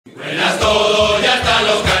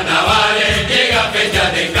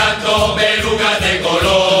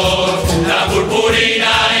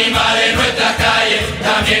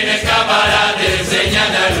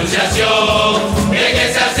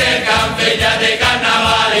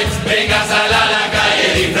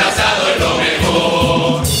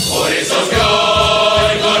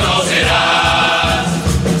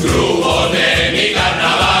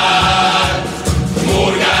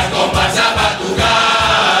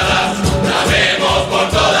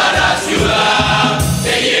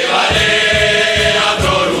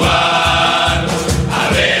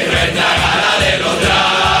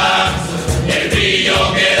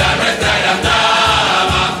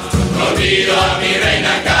a mi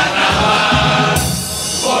reina carnaval,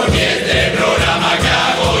 porque este programa que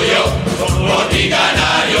hago yo, por mi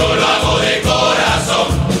canario lo hago de corazón,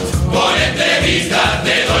 con entrevistas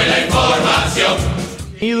te doy la información.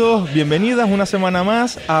 Bienvenidas una semana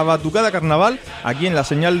más a Batukada Carnaval, aquí en la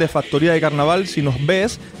señal de Factoría de Carnaval si nos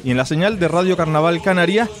ves y en la señal de Radio Carnaval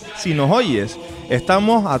Canaria si nos oyes.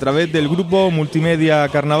 Estamos a través del grupo multimedia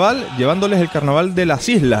Carnaval llevándoles el carnaval de las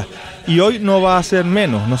islas y hoy no va a ser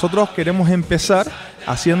menos. Nosotros queremos empezar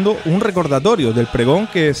haciendo un recordatorio del pregón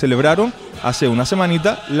que celebraron hace una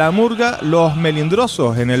semanita la murga Los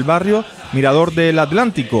Melindrosos en el barrio Mirador del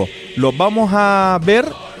Atlántico. Los vamos a ver.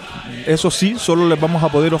 Eso sí, solo les vamos a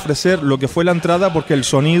poder ofrecer lo que fue la entrada porque el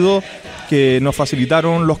sonido que nos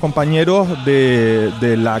facilitaron los compañeros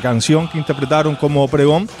de la canción que interpretaron como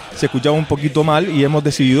pregón se escuchaba un poquito mal y hemos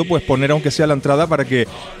decidido pues poner aunque sea la entrada para que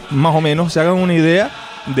más o menos se hagan una idea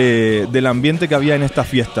del ambiente que había en esta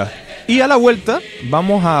fiesta. Y a la vuelta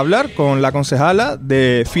vamos a hablar con la concejala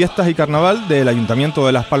de Fiestas y Carnaval del Ayuntamiento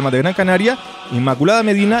de las Palmas de Gran Canaria, Inmaculada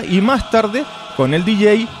Medina, y más tarde con el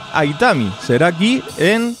DJ Aithamy. Será aquí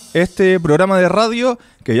en este programa de radio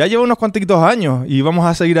que ya lleva unos cuantitos años y vamos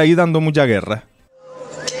a seguir ahí dando mucha guerra.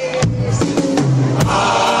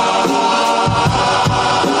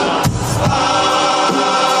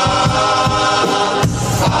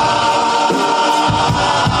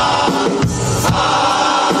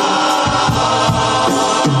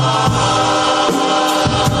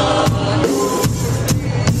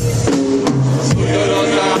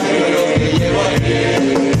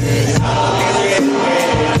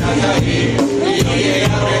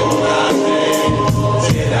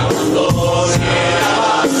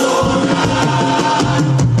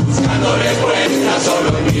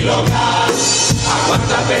 ¿A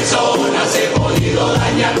cuántas personas he podido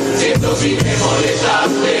dañar? Siento si te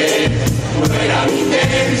molestaste, no era mi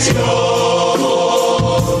intención.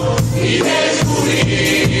 Y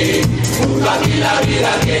descubrí, junto a ti la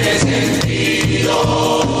vida tiene sentido.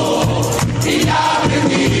 Y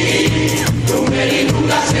aprendí, que un feliz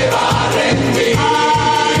nunca se va a rendir.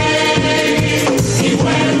 Y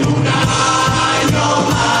vuelvo un año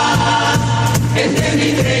más, entendí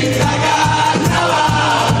 30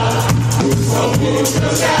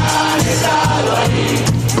 muchos que han estado ahí,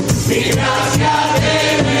 mi gracias de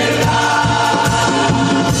verdad.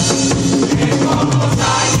 En pocos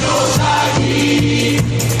años aquí,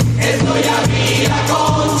 esto ya había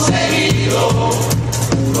conseguido,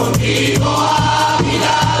 contigo a mi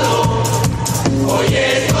lado, hoy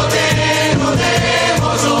esto te lo debo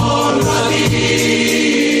solo a ti.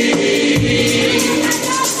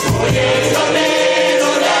 Hoy esto te lo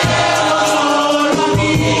debo solo a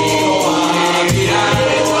ti.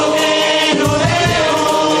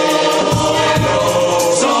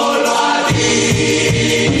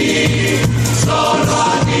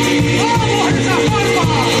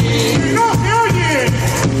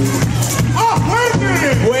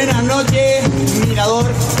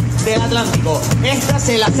 Del Atlántico, esta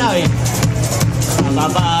se la saben. Pa,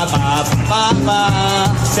 pa, pa, pa,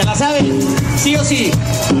 pa. ¿Se la saben? ¿Sí o sí?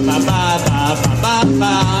 Pa, pa, pa, pa, pa,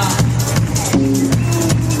 pa.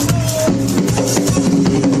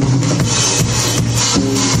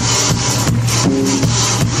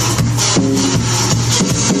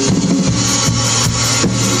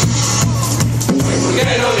 Porque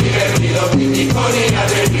lo divertido, crítico ni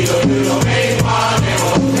atrevido, yo lo vengo a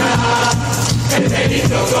demostrar. Este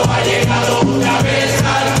dichoso ha llegado una vez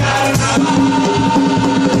al carnaval.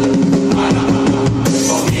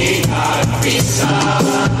 Con mi cara pisa,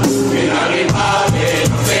 que la rima de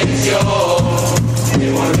inocención, de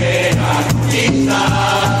volver a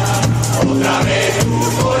conquistar otra vez tu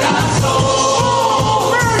corazón.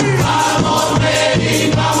 Vamos,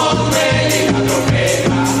 Medina, la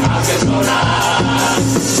trompeta hace sonar.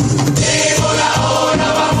 Llegó la hora,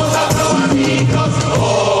 vamos a probar micros.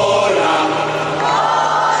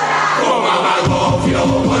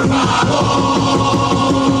 Por favor,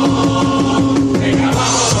 venga,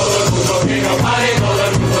 vamos todo el mundo, que no pare todo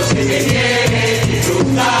el mundo, si que quiere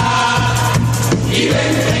disfrutar. Y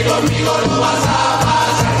vente conmigo, no vas a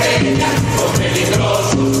pasar genial, con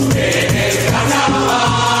peligrosos en el carnaval.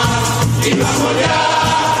 Y vamos ya,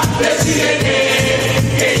 decídete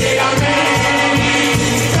que llega mi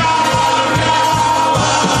carnaval.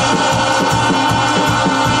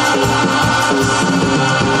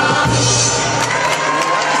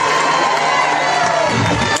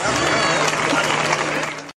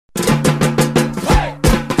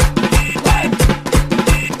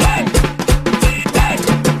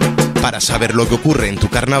 Para saber lo que ocurre en tu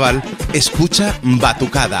carnaval, escucha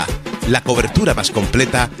Batukada, la cobertura más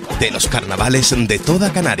completa de los carnavales de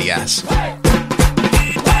toda Canarias.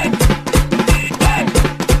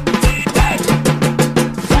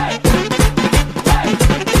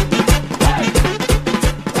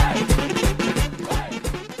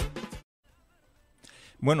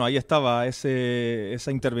 Bueno, ahí estaba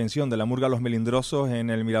esa intervención de la murga Los Melindrosos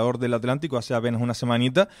en el Mirador del Atlántico hace apenas una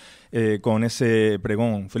semanita con ese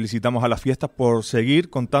pregón. Felicitamos a las fiestas por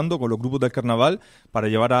seguir contando con los grupos del carnaval para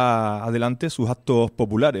llevar adelante sus actos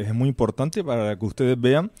populares. Es muy importante para que ustedes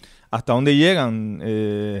vean hasta dónde llegan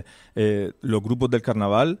los grupos del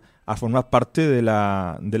carnaval a formar parte de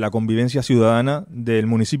la convivencia ciudadana del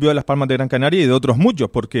municipio de Las Palmas de Gran Canaria y de otros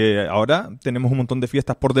muchos, porque ahora tenemos un montón de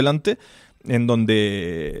fiestas por delante en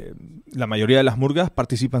donde la mayoría de las murgas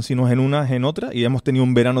participan, si no es en una, es en otra, y hemos tenido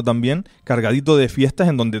un verano también cargadito de fiestas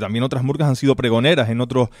en donde también otras murgas han sido pregoneras en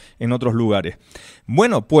otros lugares.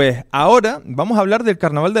 Bueno, pues ahora vamos a hablar del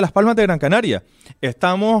Carnaval de Las Palmas de Gran Canaria.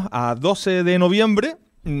 Estamos a 12 de noviembre,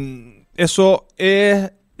 eso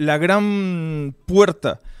es la gran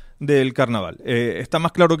puerta del carnaval. Está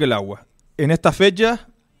más claro que el agua. En estas fechas,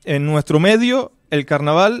 en nuestro medio, el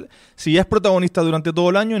carnaval, si es protagonista durante todo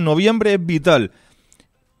el año, en noviembre es vital.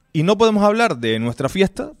 Y no podemos hablar de nuestra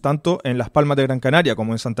fiesta, tanto en Las Palmas de Gran Canaria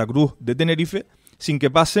como en Santa Cruz de Tenerife, sin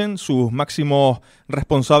que pasen sus máximos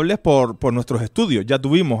responsables por nuestros estudios. Ya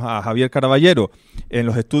tuvimos a Javier Caraballero en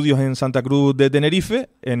los estudios en Santa Cruz de Tenerife,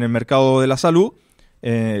 en el Mercado de la Salud,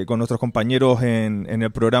 con nuestros compañeros en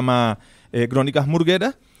el programa Crónicas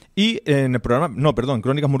Murgueras, y en el programa,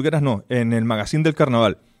 Crónicas Murgueras no, en el Magazine del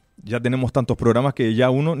Carnaval. Ya tenemos tantos programas que ya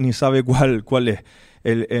uno ni sabe cuál es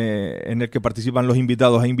en el que participan los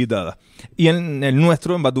invitados e invitadas. Y en el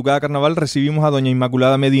nuestro, en Batukada Carnaval, recibimos a doña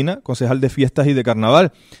Inmaculada Medina, concejal de Fiestas y de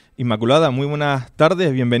Carnaval. Inmaculada, muy buenas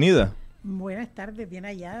tardes, bienvenida. Buenas tardes, bien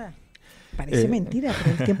hallada. Parece mentira,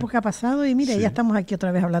 pero el tiempo que ha pasado y mira, sí, ya estamos aquí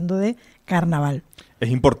otra vez hablando de carnaval. Es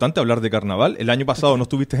importante hablar de carnaval. El año pasado no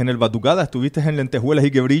estuviste en el Batukada, estuviste en Lentejuelas y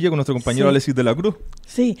Que Brille con nuestro compañero Alexis de la Cruz.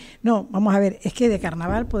 Sí, no, vamos a ver, es que de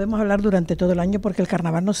carnaval podemos hablar durante todo el año porque el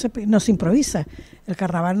carnaval no se improvisa. El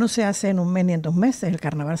carnaval no se hace en un mes ni en 2 meses, el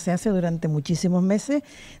carnaval se hace durante muchísimos meses,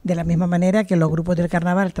 de la misma manera que los grupos del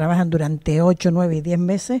carnaval trabajan durante 8, 9 y 10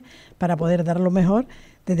 meses para poder dar lo mejor.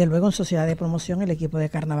 Desde luego en Sociedad de Promoción, el equipo de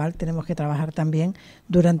carnaval, tenemos que trabajar también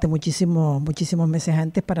durante muchísimos meses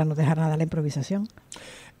antes para no dejar nada a la improvisación.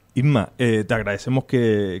 Inma, te agradecemos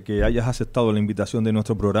que hayas aceptado la invitación de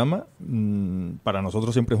nuestro programa. Para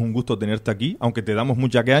nosotros siempre es un gusto tenerte aquí, aunque te damos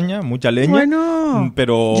mucha caña, mucha leña. Bueno,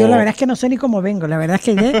 pero yo la verdad es que no sé ni cómo vengo. La verdad es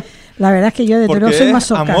que yo de todo soy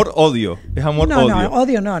masoca. Amor-odio, es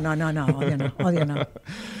amor-odio. No, odio no.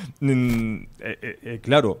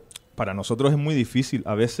 Claro, para nosotros es muy difícil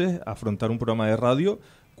a veces afrontar un programa de radio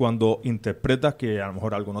cuando interpretas que a lo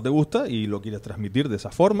mejor algo no te gusta y lo quieres transmitir de esa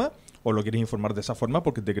forma o lo quieres informar de esa forma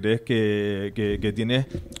porque te crees que tienes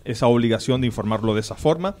esa obligación de informarlo de esa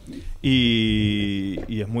forma y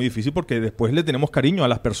es muy difícil porque después le tenemos cariño a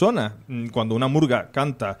las personas. Cuando una murga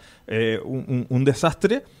canta un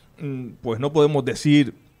desastre, pues no podemos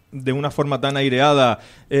decir de una forma tan aireada,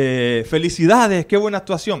 felicidades, qué buena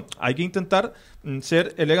actuación. Hay que intentar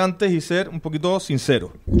ser elegantes y ser un poquito sinceros.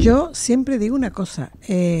 Yo siempre digo una cosa,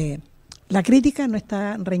 la crítica no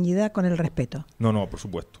está reñida con el respeto. No, por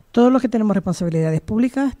supuesto. Todos los que tenemos responsabilidades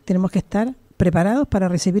públicas tenemos que estar preparados para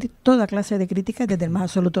recibir toda clase de críticas desde el más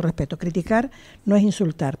absoluto respeto. Criticar no es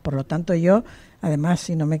insultar, por lo tanto yo, además,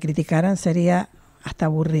 si no me criticaran sería hasta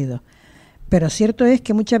aburrido. Pero cierto es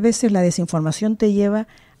que muchas veces la desinformación te lleva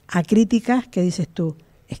a críticas que dices tú,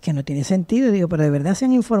 es que no tiene sentido. Y digo, pero de verdad se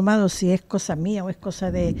han informado si es cosa mía o es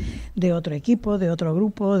cosa de otro equipo, de otro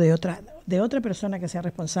grupo, de otra persona que sea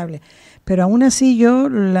responsable. Pero aún así yo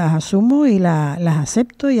las asumo y las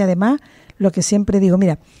acepto y además lo que siempre digo,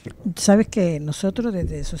 mira, sabes que nosotros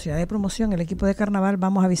desde Sociedad de Promoción, el equipo de carnaval,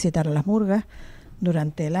 vamos a visitar a las murgas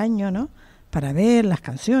durante el año, ¿no? Para ver las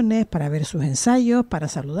canciones, para ver sus ensayos, para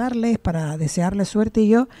saludarles, para desearles suerte. Y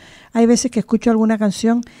yo hay veces que escucho alguna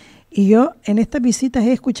canción y yo en estas visitas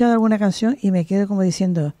he escuchado alguna canción y me quedo como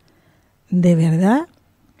diciendo, ¿de verdad?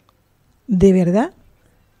 ¿De verdad?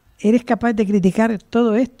 ¿Eres capaz de criticar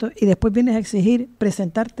todo esto y después vienes a exigir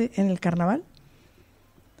presentarte en el carnaval?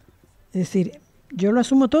 Es decir, yo lo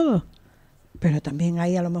asumo todo, pero también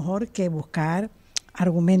hay a lo mejor que buscar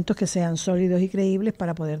argumentos que sean sólidos y creíbles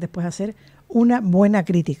para poder después hacer una buena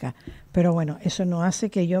crítica. Pero bueno, eso no hace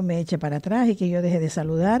que yo me eche para atrás y que yo deje de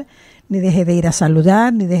saludar, ni deje de ir a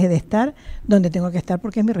saludar, ni deje de estar donde tengo que estar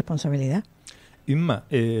porque es mi responsabilidad. Inma,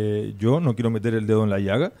 yo no quiero meter el dedo en la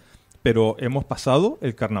llaga, pero hemos pasado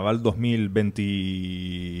el Carnaval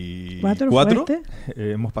 2024.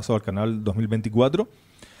 Hemos pasado el Carnaval 2024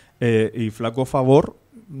 y flaco favor,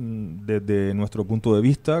 desde nuestro punto de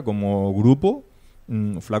vista como grupo,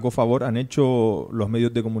 flaco favor han hecho los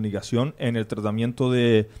medios de comunicación en el tratamiento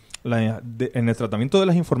en el tratamiento de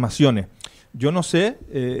las informaciones. Yo no sé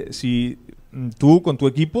si tú con tu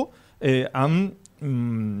equipo han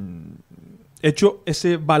hecho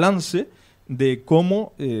ese balance de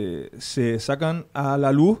cómo se sacan a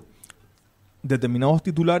la luz determinados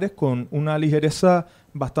titulares con una ligereza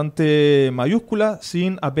bastante mayúscula,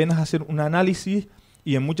 sin apenas hacer un análisis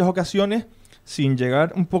y en muchas ocasiones sin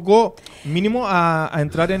llegar un poco mínimo a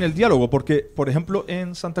entrar en el diálogo. Porque, por ejemplo,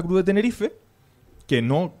 en Santa Cruz de Tenerife, que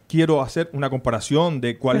no quiero hacer una comparación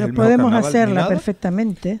de cuál es el mejor carnaval. Podemos hacerla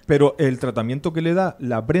perfectamente. Pero el tratamiento que le da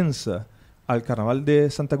la prensa al carnaval de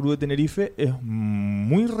Santa Cruz de Tenerife es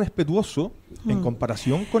muy respetuoso en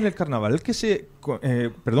comparación con el carnaval que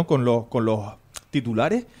con los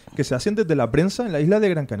titulares que se hacen desde la prensa en la isla de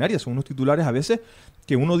Gran Canaria. Son unos titulares a veces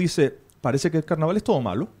que uno dice, parece que el carnaval es todo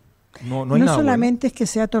malo. No hay nada solamente bueno. Es que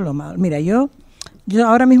sea todo lo malo. Mira, yo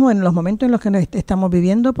ahora mismo, en los momentos en los que nos estamos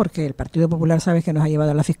viviendo, porque el Partido Popular sabes que nos ha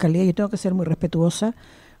llevado a la Fiscalía, yo tengo que ser muy respetuosa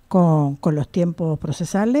con los tiempos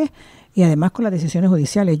procesales y además con las decisiones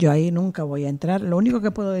judiciales. Yo ahí nunca voy a entrar. Lo único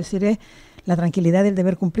que puedo decir es la tranquilidad del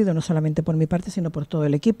deber cumplido, no solamente por mi parte, sino por todo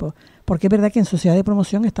el equipo. Porque es verdad que en Sociedad de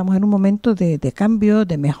Promoción estamos en un momento de cambio,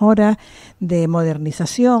 de mejora, de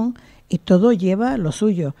modernización, y todo lleva lo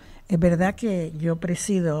suyo. Es verdad que yo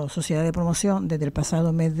presido Sociedad de Promoción desde el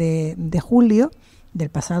pasado mes de julio del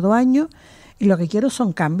pasado año, y lo que quiero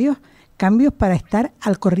son cambios para estar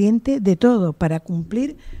al corriente de todo, para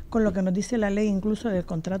cumplir con lo que nos dice la ley incluso del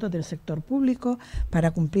contrato del sector público,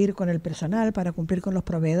 para cumplir con el personal, para cumplir con los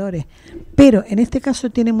proveedores. Pero en este caso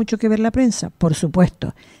tiene mucho que ver la prensa, por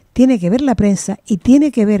supuesto. Tiene que ver la prensa y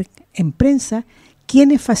tiene que ver en prensa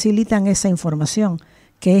quienes facilitan esa información,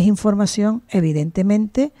 que es información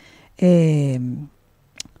evidentemente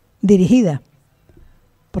dirigida,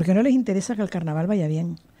 porque no les interesa que el carnaval vaya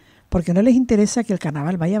bien, porque no les interesa que el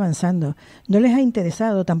carnaval vaya avanzando, no les ha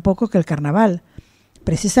interesado tampoco que el carnaval,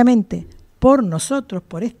 precisamente por nosotros,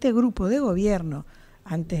 por este grupo de gobierno,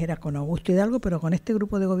 antes era con Augusto Hidalgo, pero con este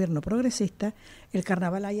grupo de gobierno progresista, el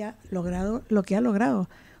carnaval haya logrado lo que ha logrado,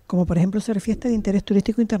 como por ejemplo ser fiesta de interés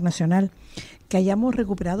turístico internacional, que hayamos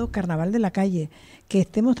recuperado carnaval de la calle, que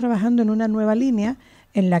estemos trabajando en una nueva línea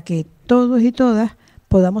en la que todos y todas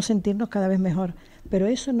podamos sentirnos cada vez mejor. Pero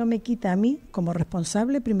eso no me quita a mí, como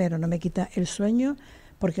responsable, primero, no me quita el sueño,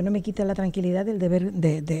 porque no me quita la tranquilidad del deber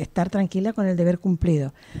de estar tranquila con el deber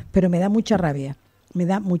cumplido. Pero me da mucha rabia, me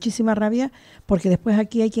da muchísima rabia, porque después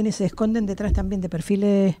aquí hay quienes se esconden detrás también de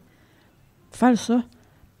perfiles falsos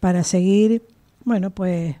para seguir,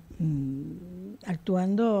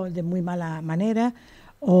 actuando de muy mala manera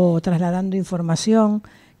o trasladando información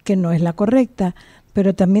que no es la correcta.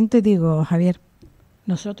 Pero también te digo, Javier,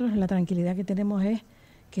 nosotros la tranquilidad que tenemos es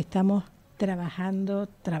que estamos trabajando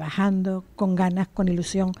con ganas, con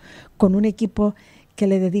ilusión, con un equipo que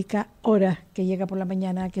le dedica horas, que llega por la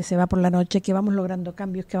mañana, que se va por la noche, que vamos logrando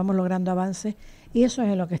cambios, que vamos logrando avances, y eso es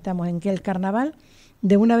en lo que estamos, en que el carnaval,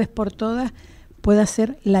 de una vez por todas, pueda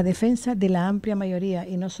ser la defensa de la amplia mayoría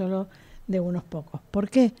y no solo de unos pocos. ¿Por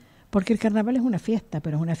qué? Porque el carnaval es una fiesta,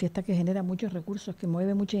 pero es una fiesta que genera muchos recursos, que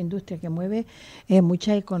mueve mucha industria, que mueve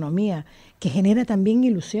mucha economía, que genera también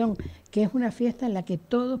ilusión, que es una fiesta en la que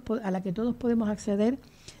a la que todos podemos acceder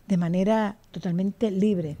de manera totalmente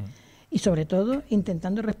libre. Y sobre todo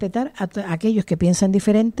intentando respetar a aquellos que piensan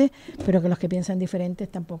diferente, pero que los que piensan diferentes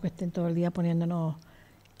tampoco estén todo el día poniéndonos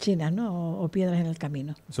chinas, ¿no? o piedras en el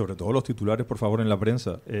camino. Sobre todo los titulares, por favor, en la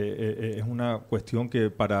prensa. Es una cuestión que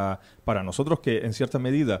para nosotros, que en cierta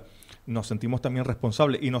medida nos sentimos también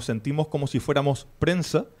responsables y nos sentimos como si fuéramos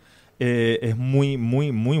prensa, es muy,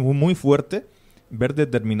 muy, muy, muy fuerte ver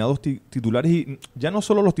determinados titulares, y ya no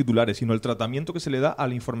solo los titulares, sino el tratamiento que se le da a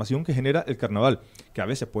la información que genera el carnaval, que a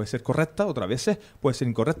veces puede ser correcta, otras veces puede ser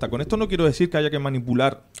incorrecta. Con esto no quiero decir que haya que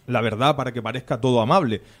manipular la verdad para que parezca todo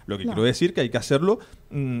amable. Lo que quiero decir que hay que hacerlo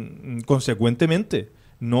consecuentemente,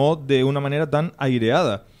 no de una manera tan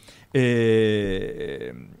aireada.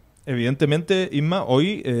 Evidentemente, Inma,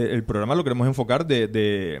 hoy el programa lo queremos enfocar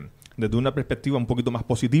desde una perspectiva un poquito más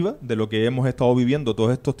positiva de lo que hemos estado viviendo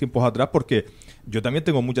todos estos tiempos atrás, porque yo también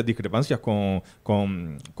tengo muchas discrepancias con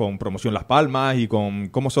Promoción Las Palmas y con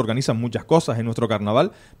cómo se organizan muchas cosas en nuestro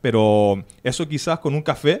carnaval, pero eso quizás con un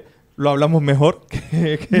café lo hablamos mejor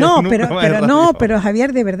que pero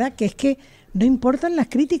Javier, de verdad que es que no importan las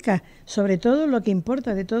críticas, sobre todo lo que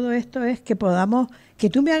importa de todo esto es que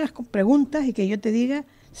tú me hagas preguntas y que yo te diga,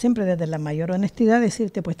 siempre desde la mayor honestidad,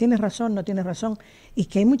 decirte, pues tienes razón, no tienes razón, y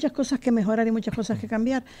que hay muchas cosas que mejorar y muchas cosas que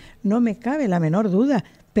cambiar, no me cabe la menor duda,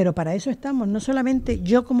 pero para eso estamos, no solamente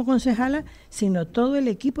yo como concejala, sino todo el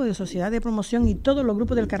equipo de Sociedad de Promoción y todos los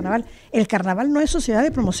grupos del carnaval. El carnaval no es Sociedad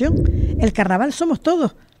de Promoción, el carnaval somos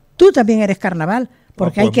todos. Tú también eres carnaval,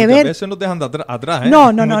 Porque pues hay que ver... A veces no te dejan atrás, ¿eh?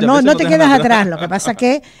 No te quedas atrás. Lo que pasa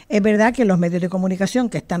que es verdad que los medios de comunicación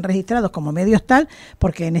que están registrados como medios tal,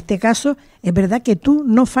 porque en este caso es verdad que tú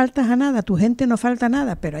no faltas a nada, tu gente no falta a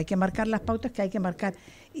nada, pero hay que marcar las pautas que hay que marcar.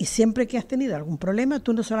 Y siempre que has tenido algún problema,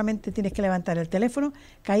 tú no solamente tienes que levantar el teléfono,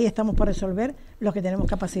 que ahí estamos por resolver los que tenemos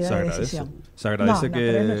capacidad de decisión. Se agradece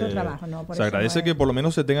pero es nuestro trabajo, se agradece que por lo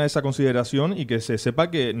menos se tenga esa consideración y que se sepa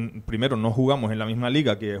que primero no jugamos en la misma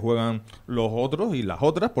liga que juegan los otros y las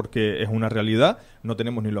otras, porque es una realidad, no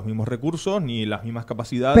tenemos ni los mismos recursos ni las mismas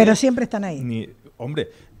capacidades. Pero siempre están ahí. Hombre,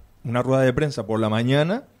 una rueda de prensa por la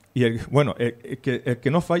mañana y el que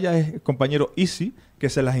no falla es el compañero Easy, que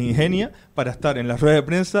se las ingenia para estar en la rueda de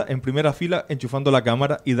prensa en primera fila enchufando la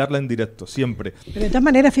cámara y darla en directo, siempre. Pero de todas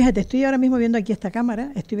maneras, fíjate, estoy ahora mismo viendo aquí esta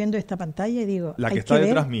cámara, estoy viendo esta pantalla y digo... La que está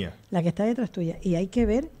detrás mía. La que está detrás tuya. Y hay que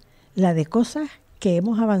ver la de cosas que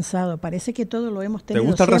hemos avanzado. Parece que todo lo hemos tenido. ¿Te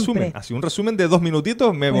gusta el siempre. resumen? Así un resumen de 2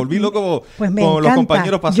 minutitos, me volví loco con los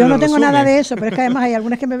compañeros para hacer Yo no el tengo resumen. nada de eso, pero es que además hay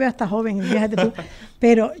algunas que me veo hasta joven, fíjate tú.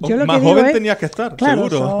 Pero yo lo más que digo joven es, tenías que estar, claro,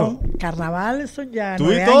 seguro. Carnaval, son ya Tú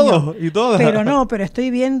 9 y todos, años. y todas. Pero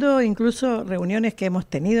estoy viendo incluso reuniones que hemos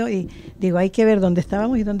tenido y digo, hay que ver dónde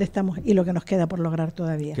estábamos y dónde estamos y lo que nos queda por lograr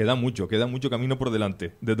todavía. Queda mucho camino por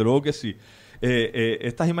delante, desde luego que sí.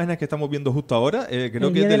 Estas imágenes que estamos viendo justo ahora,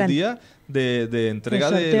 creo que es del día de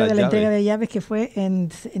entrega de las llaves. Entrega de llaves que fue en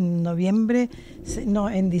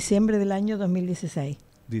diciembre del año 2016.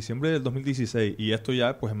 Diciembre del 2016, y esto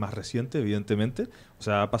ya pues es más reciente, evidentemente, o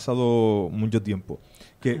sea, ha pasado mucho tiempo.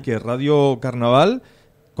 Que Radio Carnaval,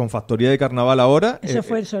 con Factoría de Carnaval ahora... Eso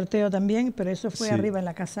fue el sorteo también, pero eso fue arriba en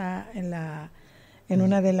la casa, en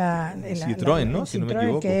una de las... Citroën, ¿no? Si no me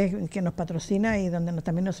equivoco. Que nos patrocina y donde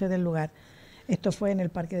también nos cede el lugar. Esto fue en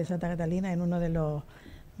el Parque de Santa Catalina, en uno de los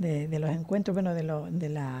encuentros, bueno, de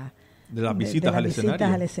las visitas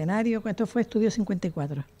al escenario. Esto fue Estudio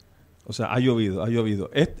 54. O sea, ha llovido.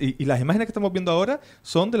 Y las imágenes que estamos viendo ahora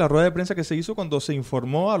son de la rueda de prensa que se hizo cuando se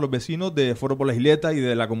informó a los vecinos de Foro por la Isleta y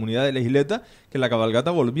de la comunidad de la Isleta que la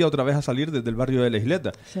cabalgata volvía otra vez a salir desde el barrio de la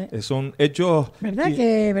Isleta. Sí. Son hechos... ¿Verdad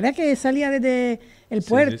que salía desde el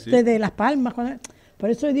puerto, de Las Palmas? Por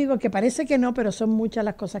eso digo que parece que no, pero son muchas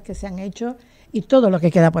las cosas que se han hecho y todo lo que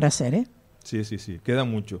queda por hacer, ¿eh? Sí, queda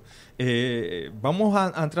mucho. Vamos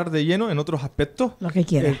a entrar de lleno en otros aspectos. Lo que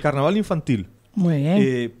quieras. El carnaval infantil. Muy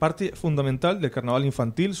bien. Parte fundamental del carnaval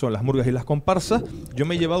infantil son las murgas y las comparsas. Yo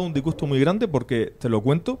me he llevado un disgusto muy grande porque, te lo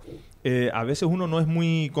cuento, a veces uno no es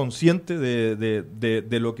muy consciente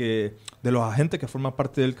de lo que de los agentes que forman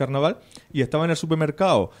parte del carnaval, y estaba en el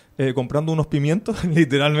supermercado comprando unos pimientos,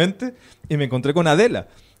 literalmente, y me encontré con Adela.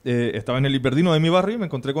 Estaba en el Hiperdino de mi barrio y me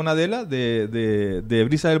encontré con Adela de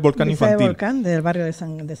Brisa del Volcán Infantil. Brisa del Volcán, del barrio de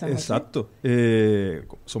San José. Exacto.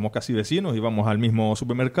 Somos casi vecinos y vamos al mismo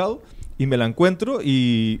supermercado y me la encuentro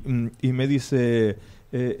y me dice,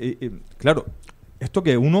 claro, esto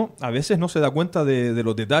que uno a veces no se da cuenta de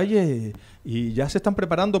los detalles y ya se están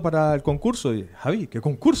preparando para el concurso. Y, Javi, ¿qué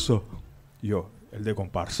concurso? Y yo, ¿el de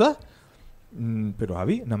comparsa? Pero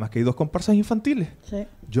Javi, nada más que hay 2 comparsas infantiles. Sí.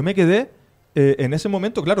 Yo me quedé en ese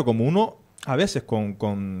momento, claro, como uno a veces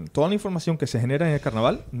con toda la información que se genera en el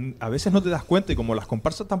carnaval, a veces no te das cuenta, y como las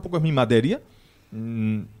comparsas tampoco es mi materia,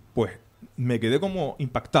 pues me quedé como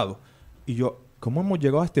impactado. Y yo, ¿cómo hemos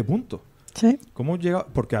llegado a este punto? Sí. ¿Cómo llega?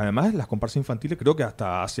 Porque además las comparsas infantiles creo que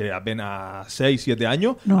hasta hace apenas 6, 7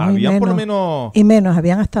 años habían por lo menos... Y menos,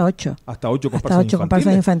 habían hasta 8. Hasta 8 comparsas hasta 8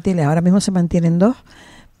 comparsas infantiles. Ahora mismo se mantienen 2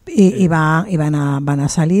 y van a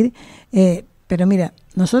salir. Pero mira,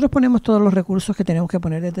 nosotros ponemos todos los recursos que tenemos que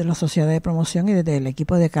poner desde la sociedad de promoción y desde el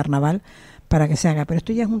equipo de carnaval para que se haga. Pero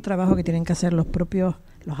esto ya es un trabajo que tienen que hacer los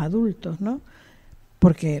adultos, ¿no?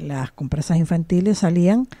 Porque las comparsas infantiles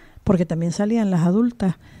salían... porque también salían las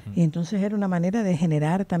adultas y entonces era una manera de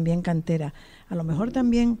generar también cantera. A lo mejor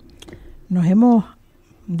también nos hemos,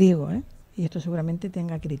 y esto seguramente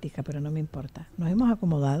tenga crítica, pero no me importa, nos hemos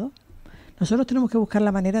acomodado. Nosotros tenemos que buscar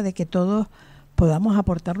la manera de que todos podamos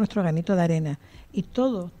aportar nuestro granito de arena, y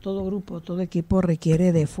todo grupo, todo equipo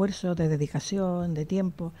requiere de esfuerzo, de dedicación, de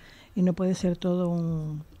tiempo, y no puede ser todo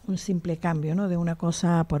un simple cambio, ¿no?, de una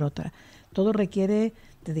cosa por otra. Todo requiere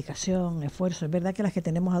dedicación, esfuerzo. Es verdad que las que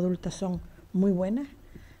tenemos adultas son muy buenas,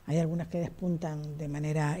 hay algunas que despuntan de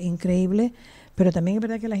manera increíble, pero también es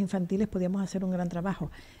verdad que las infantiles podíamos hacer un gran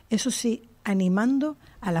trabajo. Eso sí, animando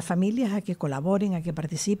a las familias a que colaboren, a que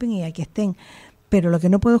participen y a que estén. Pero lo que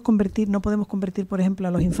no podemos convertir, por ejemplo,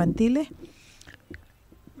 a los infantiles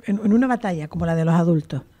en una batalla como la de los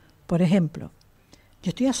adultos. Por ejemplo, yo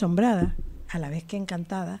estoy asombrada, a la vez que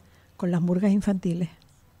encantada, con las murgas infantiles.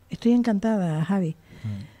 Estoy encantada, Javi.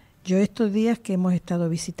 Yo estos días que hemos estado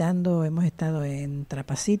visitando, hemos estado en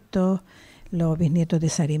Trapacitos, los bisnietos de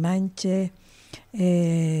Sarimanche,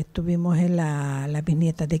 estuvimos en las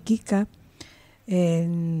bisnietas de Kika,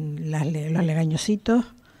 en los legañositos,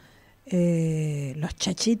 los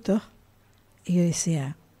chachitos, y yo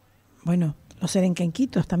decía, bueno, los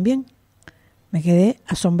serenquenquitos también. Me quedé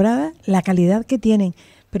asombrada la calidad que tienen,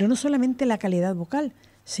 pero no solamente la calidad vocal,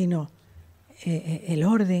 sino el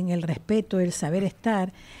orden, el respeto, el saber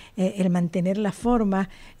estar, el mantener la forma,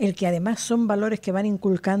 el que además son valores que van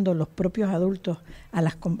inculcando los propios adultos a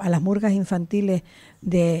las murgas infantiles,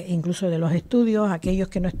 incluso de los estudios. Aquellos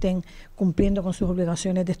que no estén cumpliendo con sus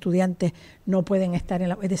obligaciones de estudiantes no pueden estar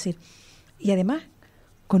es decir, y además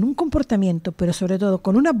con un comportamiento, pero sobre todo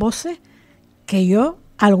con unas voces que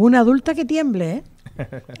alguna adulta que tiemble,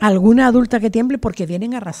 alguna adulta que tiemble, porque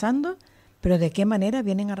vienen arrasando. Pero ¿de qué manera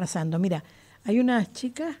vienen arrasando? Mira, hay unas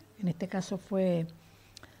chicas, en este caso fue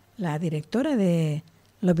la directora de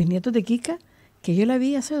los bisnietos de Kika, que yo la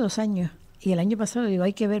vi hace 2 años, y el año pasado digo,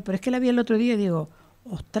 hay que ver, pero es que la vi el otro día y digo,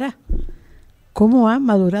 ostras, ¿cómo ha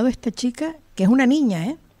madurado esta chica? Que es una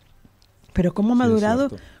niña, pero ¿cómo ha madurado?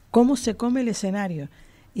 Sí, ¿cómo se come el escenario?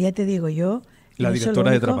 Y ya te digo, yo... ¿La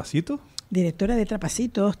directora de Trapacitos? Directora de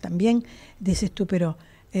Trapacitos también, dices tú, pero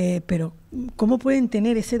 ¿cómo pueden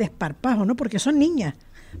tener ese desparpajo? ¿No? Porque son niñas.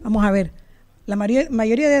 Vamos a ver, la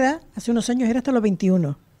mayoría de edad, hace unos años era hasta los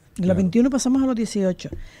 21. De los 21 pasamos a los 18.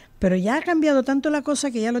 Pero ya ha cambiado tanto la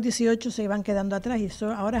cosa que ya los 18 se van quedando atrás y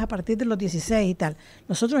eso ahora es a partir de los 16 y tal.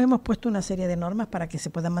 Nosotros hemos puesto una serie de normas para que se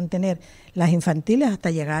puedan mantener las infantiles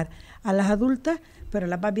hasta llegar a las adultas, pero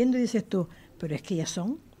las vas viendo y dices tú, pero es que ya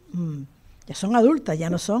son adultas, ya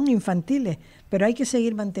no son infantiles, pero hay que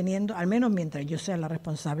seguir manteniendo, al menos mientras yo sea la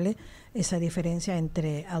responsable, esa diferencia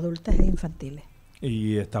entre adultas e infantiles.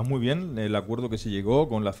 Y está muy bien el acuerdo que se llegó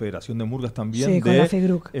con la Federación de Murgas también, sí, con la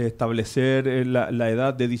FEGRUC, establecer la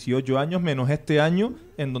edad de 18 años, menos este año,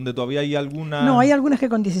 en donde todavía hay alguna... No, hay algunas que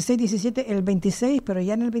con 16, 17, el 26, pero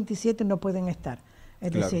ya en el 27 no pueden estar.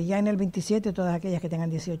 Es decir, ya en el 27 todas aquellas que tengan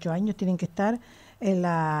 18 años tienen que estar en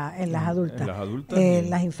las adultas. En las adultas.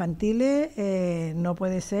 Las infantiles no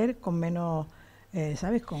puede ser con menos,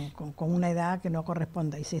 ¿sabes? Con una edad que no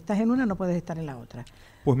corresponda. Y si estás en una, no puedes estar en la otra.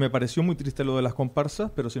 Pues me pareció muy triste lo de las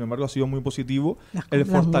comparsas, pero sin embargo ha sido muy positivo el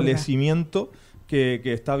fortalecimiento que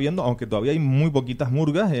está habiendo, aunque todavía hay muy poquitas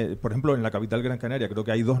murgas. Por ejemplo, en la capital Gran Canaria creo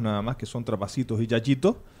que hay 2 nada más, que son Trapacitos y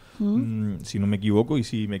Chachitos. Si no me equivoco, y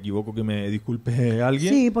si me equivoco que me disculpe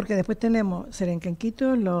alguien. Sí, porque después tenemos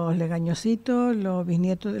serenquenquitos, los legañositos, los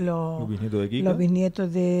bisnietos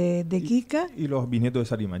de Kika y los bisnietos de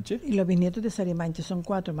Sarimanche. Y los bisnietos de Sarimanche son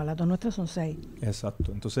 4, más las 2 nuestras son 6.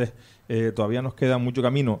 Exacto. Entonces, todavía nos queda mucho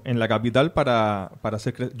camino en la capital para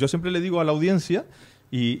hacer crecer. Yo siempre le digo a la audiencia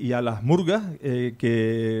y a las murgas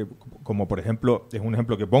que, como por ejemplo, es un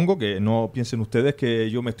ejemplo que pongo, que no piensen ustedes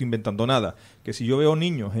que yo me estoy inventando nada, que si yo veo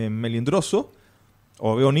niños en Melindroso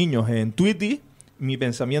o veo niños en Tweety, mi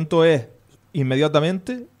pensamiento es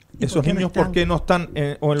inmediatamente, esos niños ¿por qué no están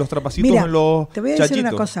o en los Trapacitos o en los Chachitos? Te voy a decir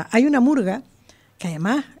una cosa, hay una murga que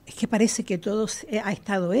además es que parece que todo ha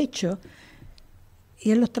estado hecho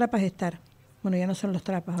y en los Trapas estar. Bueno, ya no son los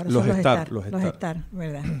Trapas, ahora son los Estar,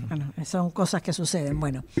 ¿verdad? Bueno, son cosas que suceden.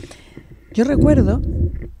 Bueno, yo recuerdo,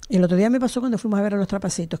 y el otro día me pasó cuando fuimos a ver a los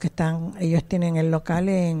Trapacitos, que ellos tienen el local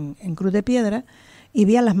en Cruz de Piedra, y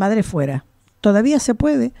vi a las madres fuera. Todavía se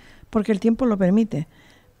puede, porque el tiempo lo permite,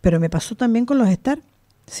 pero me pasó también con los Estar,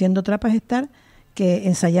 siendo Trapas Estar, que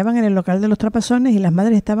ensayaban en el local de los Trapazones y las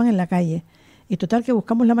madres estaban en la calle. Y total que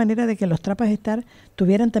buscamos la manera de que los Trapas Estar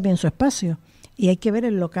tuvieran también su espacio. Y hay que ver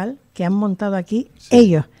el local que han montado aquí. Sí.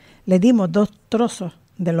 Ellos, les dimos 2 trozos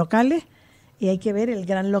de locales y hay que ver el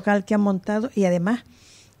gran local que han montado y además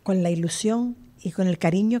con la ilusión y con el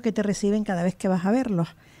cariño que te reciben cada vez que vas a verlos.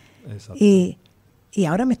 Exacto. Y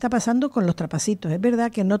ahora me está pasando con los Trapacitos. Es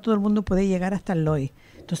verdad que no todo el mundo puede llegar hasta el LOI.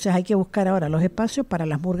 Entonces hay que buscar ahora los espacios para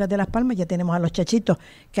las murgas de Las Palmas. Ya tenemos a los Chachitos,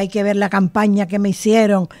 que hay que ver la campaña que me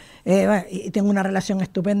hicieron. Y tengo una relación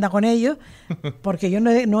estupenda con ellos, porque yo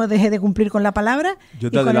no dejé de cumplir con la palabra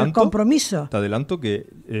con el compromiso. Te adelanto que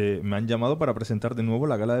me han llamado para presentar de nuevo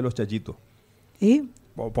la gala de los Chachitos. ¿Y?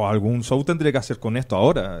 Pues algún show tendré que hacer con esto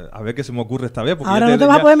ahora. A ver qué se me ocurre esta vez. ¿Ahora no te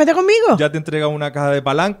vas a poder meter conmigo? Ya te entrega una caja de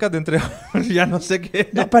palanca, te entrega... ya no sé qué.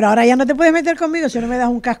 No, pero ahora ya no te puedes meter conmigo si no me das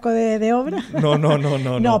un casco de obra. No.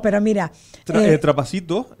 No, pero mira...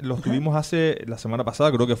 Trapacitos los tuvimos la semana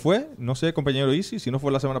pasada, creo que fue. No sé, compañero Isi, si no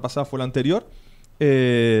fue la semana pasada, fue la anterior.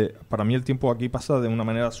 Para mí el tiempo aquí pasa de una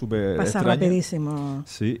manera súper extraña. Pasa rapidísimo.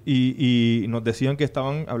 Sí, y nos decían que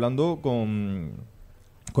estaban hablando con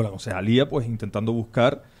la concejalía, pues intentando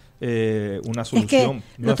buscar una solución. Es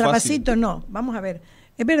que los trapacitos no. Vamos a ver.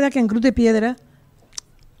 Es verdad que en Cruz de Piedra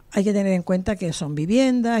hay que tener en cuenta que son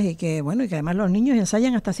viviendas y que, bueno, y que además los niños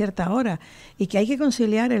ensayan hasta cierta hora y que hay que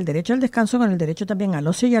conciliar el derecho al descanso con el derecho también al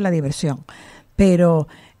ocio y a la diversión. Pero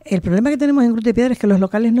el problema que tenemos en Cruz de Piedra es que los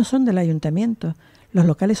locales no son del Ayuntamiento, los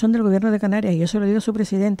locales son del Gobierno de Canarias, y yo se lo digo a su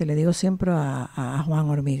presidente, le digo siempre a Juan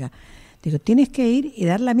Hormiga. Digo, tienes que ir y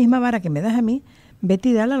dar la misma vara que me das a mí, vete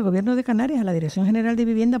y dale al Gobierno de Canarias, a la Dirección General de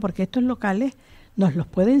Vivienda, porque estos locales nos los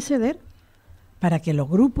pueden ceder para que los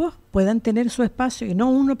grupos puedan tener su espacio y no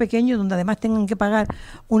uno pequeño donde además tengan que pagar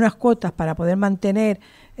unas cuotas para poder mantener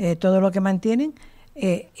todo lo que mantienen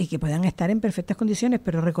y que puedan estar en perfectas condiciones.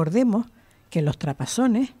 Pero recordemos que los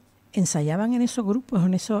trapazones ensayaban en esos grupos,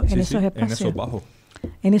 en esos espacios. En esos bajos.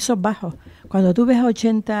 En esos bajos. Cuando tú ves a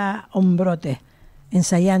 80 hombrotes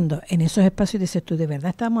ensayando en esos espacios, dices tú, de verdad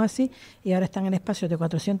estamos así, y ahora están en espacios de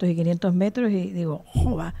 400 y 500 metros y digo,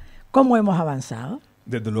 ¡joder! ¿Cómo hemos avanzado?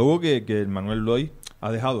 Desde luego que el Manuel Loy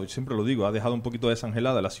ha dejado, siempre lo digo, ha dejado un poquito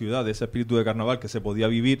desangelada la ciudad de ese espíritu de carnaval que se podía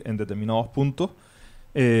vivir en determinados puntos,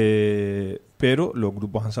 pero los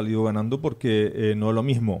grupos han salido ganando porque no es lo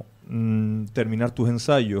mismo terminar tus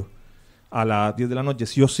ensayos a las 10 de la noche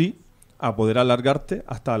sí o sí, a poder alargarte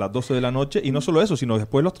hasta las 12 de la noche, y no solo eso, sino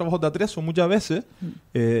después los trabajos de A3 son muchas veces,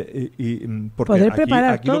 porque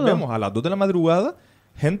aquí los vemos a las 2 de la madrugada,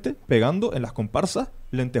 gente pegando en las comparsas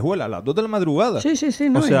lentejuelas a las 2 de la madrugada. Sí.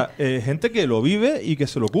 No, o sea, gente que lo vive y que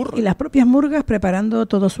se lo ocurre. Y las propias murgas preparando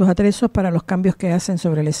todos sus atrezos para los cambios que hacen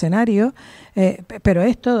sobre el escenario. Pero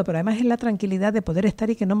es todo. Pero además es la tranquilidad de poder estar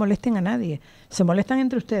y que no molesten a nadie. Se molestan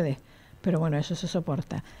entre ustedes, pero bueno, eso se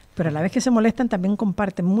soporta. Pero a la vez que se molestan también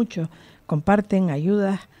comparten mucho. Comparten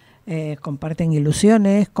ayudas, comparten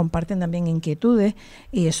ilusiones, comparten también inquietudes.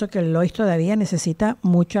 Y eso que el LOIS todavía necesita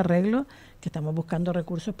mucho arreglo, que estamos buscando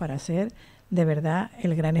recursos para hacer de verdad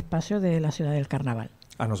el gran espacio de la ciudad del carnaval.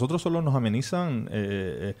 A nosotros solo nos amenizan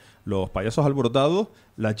los payasos alborotados,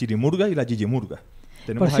 la chirimurga y la chichimurga.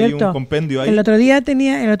 Tenemos Por cierto, ahí un compendio ahí. El otro día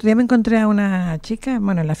me encontré a una chica,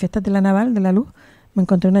 bueno, en las fiestas de la Naval, de la Luz, me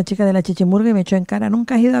encontré una chica de la chichimurga y me echó en cara,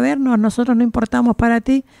 nunca has ido a vernos, nosotros no importamos para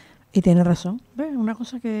ti. Y tiene razón. ¿Ves? Una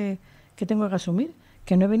cosa que tengo que asumir,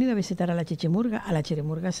 que no he venido a visitar a la chichimurga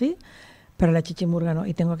sí, pero a la chichimurga no,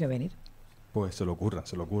 y tengo que venir. Pues se lo ocurran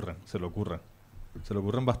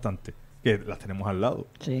bastante, que las tenemos al lado.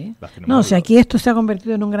 Sí. No, o sea, aquí esto se ha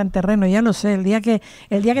convertido en un gran terreno, ya lo sé. El día que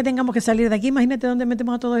tengamos que salir de aquí, imagínate dónde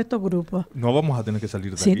metemos a todos estos grupos. No vamos a tener que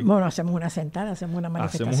salir de aquí. Bueno, hacemos una sentada, hacemos una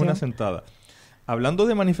manifestación. Hacemos una sentada. Hablando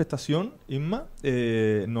de manifestación, Inma,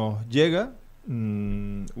 nos llega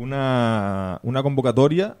una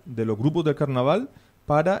convocatoria de los grupos del carnaval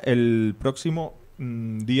para el próximo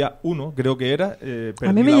día 1, creo que era.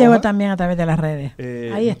 A mí me llegó también a través de las redes.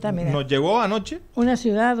 Ahí está, mira. Nos llegó anoche. Una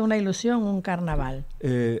ciudad, una ilusión, un carnaval.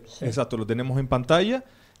 Sí. Exacto, lo tenemos en pantalla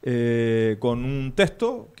con un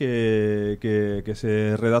texto que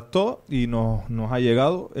se redactó y nos ha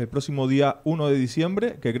llegado el próximo día 1 de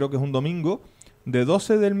diciembre, que creo que es un domingo, de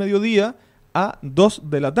 12 del mediodía a 2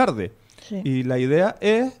 de la tarde. Sí. Y la idea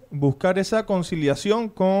es buscar esa conciliación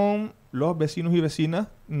con los vecinos y vecinas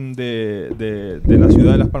de la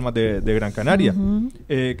ciudad de Las Palmas de Gran Canaria. Uh-huh.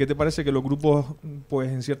 ¿Qué te parece que los grupos,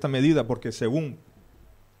 pues en cierta medida, porque según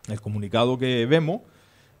el comunicado que vemos,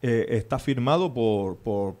 está firmado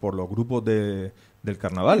por los grupos del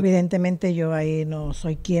carnaval? Evidentemente yo ahí no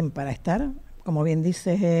soy quien para estar, como bien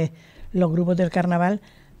dices, los grupos del carnaval,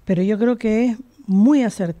 pero yo creo que es muy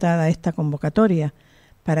acertada esta convocatoria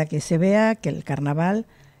para que se vea que el carnaval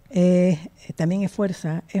también es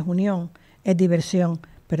fuerza, es unión, es diversión,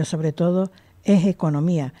 pero sobre todo es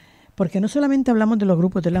economía. Porque no solamente hablamos de los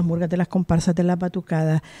grupos, de las murgas, de las comparsas, de las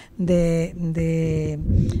batucadas, de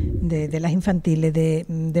las infantiles,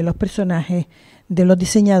 de los personajes, de los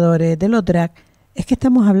diseñadores, de los drag. Es que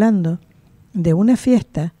estamos hablando de una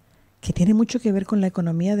fiesta que tiene mucho que ver con la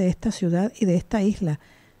economía de esta ciudad y de esta isla.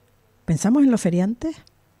 ¿Pensamos en los feriantes?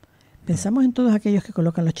 Pensamos en todos aquellos que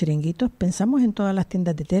colocan los chiringuitos, pensamos en todas las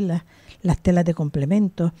tiendas de telas, las telas de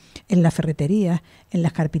complementos, en las ferreterías, en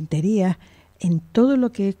las carpinterías, en todo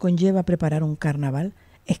lo que conlleva preparar un carnaval.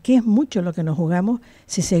 Es que es mucho lo que nos jugamos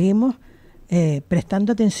si seguimos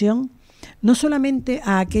prestando atención no solamente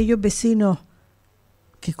a aquellos vecinos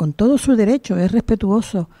que con todo su derecho es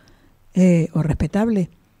respetuoso o respetable,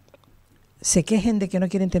 se quejen de que no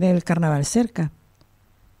quieren tener el carnaval cerca.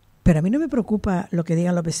 Pero a mí no me preocupa lo que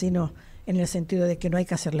digan los vecinos en el sentido de que no hay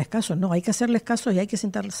que hacerles caso. No, hay que hacerles caso y hay que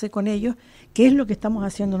sentarse con ellos, que es lo que estamos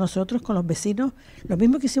haciendo nosotros con los vecinos. Lo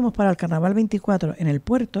mismo que hicimos para el Carnaval 24 en el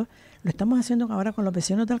puerto, lo estamos haciendo ahora con los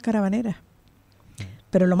vecinos de Alcarabanera.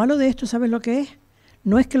 Pero lo malo de esto, ¿sabes lo que es?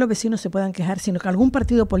 no es que los vecinos se puedan quejar, sino que algún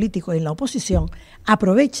partido político en la oposición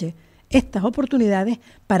aproveche estas oportunidades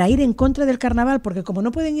para ir en contra del carnaval, porque como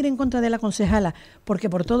no pueden ir en contra de la concejala, porque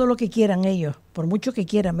por todo lo que quieran ellos, por mucho que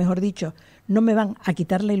quieran, mejor dicho, no me van a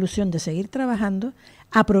quitar la ilusión de seguir trabajando,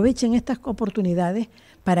 aprovechen estas oportunidades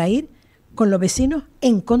para ir con los vecinos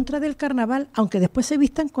en contra del carnaval, aunque después se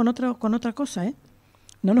vistan con otra cosa, ¿eh?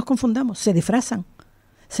 No nos confundamos, se disfrazan,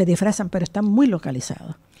 pero están muy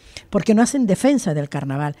localizados, porque no hacen defensa del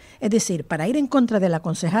carnaval. Es decir, para ir en contra de la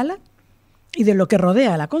concejala y de lo que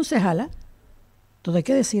rodea a la concejala, todo hay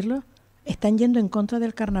que decirlo, están yendo en contra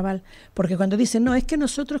del carnaval. Porque cuando dicen, no, es que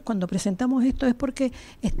nosotros cuando presentamos esto es porque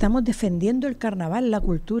estamos defendiendo el carnaval, la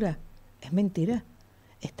cultura. Es mentira.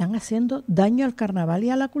 Están haciendo daño al carnaval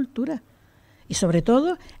y a la cultura. Y sobre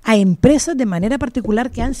todo a empresas de manera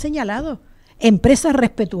particular que han señalado. Empresas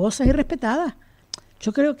respetuosas y respetadas.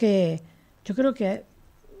 Yo creo que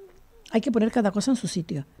hay que poner cada cosa en su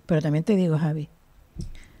sitio. Pero también te digo, Javi,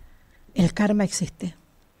 el karma existe.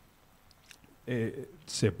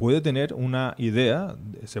 Se puede tener una idea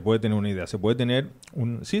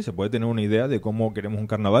de cómo queremos un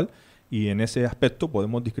carnaval, y en ese aspecto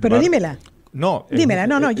podemos discrepar. Pero dímela.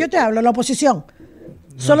 No, yo te hablo, la oposición.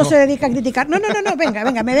 Solo se dedica a criticar. No,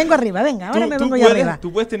 venga, me vengo arriba, ahora me vengo yo arriba.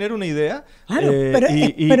 Tú puedes tener una idea, claro,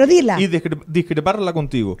 pero dila. Y discreparla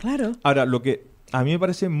contigo. Claro. Ahora, lo que a mí me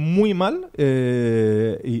parece muy mal,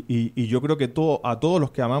 y yo creo que a todos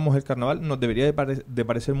los que amamos el carnaval nos debería de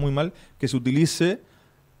parecer muy mal que se utilice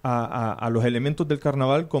a los elementos del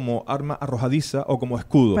carnaval como arma arrojadiza o como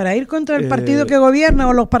escudo. Para ir contra el partido que gobierna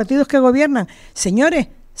o los partidos que gobiernan. Señores,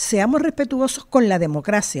 seamos respetuosos con la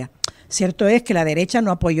democracia. Cierto es que la derecha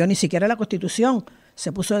no apoyó ni siquiera la Constitución,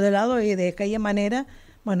 se puso de lado y de aquella manera,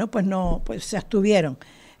 pues se abstuvieron.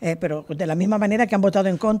 Pero de la misma manera que han votado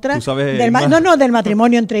en contra del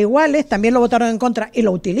matrimonio entre iguales, también lo votaron en contra y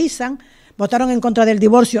lo utilizan, votaron en contra del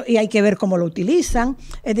divorcio y hay que ver cómo lo utilizan.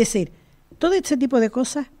 Es decir, todo ese tipo de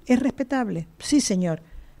cosas es respetable, sí señor,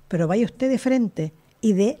 pero vaya usted de frente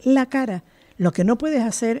y dé la cara. Lo que no puedes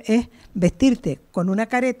hacer es vestirte con una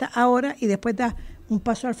careta ahora y después das un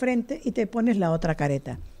paso al frente y te pones la otra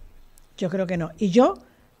careta. Yo creo que no. Y yo,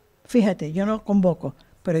 fíjate, yo no convoco,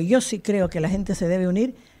 pero yo sí creo que la gente se debe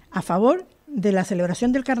unir a favor de la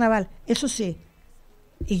celebración del carnaval, eso sí.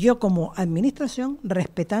 Y yo como administración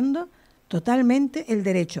respetando totalmente el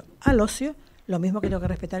derecho al ocio, lo mismo que tengo que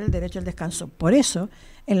respetar el derecho al descanso. Por eso,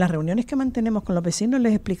 en las reuniones que mantenemos con los vecinos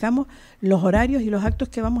les explicamos los horarios y los actos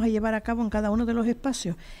que vamos a llevar a cabo en cada uno de los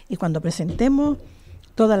espacios. Y cuando presentemos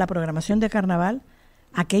toda la programación de carnaval,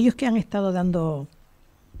 aquellos que han estado dando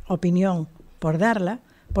opinión por darla,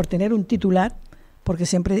 por tener un titular, porque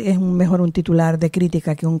siempre es mejor un titular de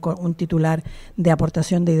crítica que un titular de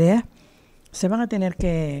aportación de ideas, se van a tener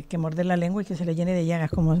que morder la lengua y que se le llene de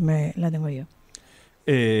llagas como la tengo yo.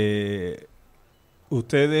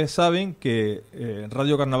 Ustedes saben que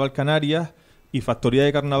Radio Carnaval Canarias y Factoría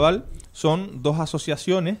de Carnaval son dos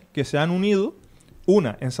asociaciones que se han unido,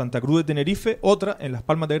 una en Santa Cruz de Tenerife, otra en Las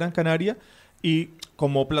Palmas de Gran Canaria, y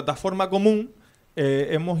como plataforma común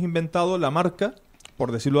hemos inventado la marca,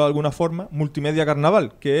 por decirlo de alguna forma, Multimedia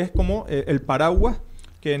Carnaval, que es como el paraguas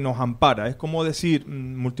que nos ampara. Es como decir,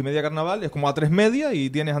 Multimedia Carnaval es como A3 Media y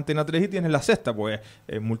tienes Antena 3 y tienes La Sexta, pues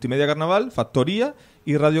Multimedia Carnaval, Factoría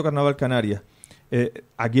y Radio Carnaval Canarias.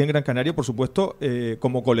 Aquí en Gran Canaria, por supuesto,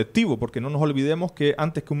 como colectivo, porque no nos olvidemos que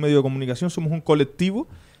antes que un medio de comunicación somos un colectivo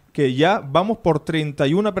que ya vamos por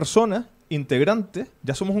 31 personas integrantes,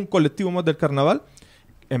 ya somos un colectivo más del carnaval,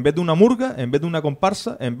 en vez de una murga, en vez de una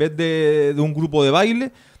comparsa, en vez de un grupo de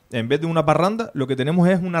baile, en vez de una parranda, lo que tenemos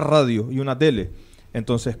es una radio y una tele.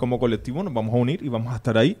 Entonces, como colectivo nos vamos a unir y vamos a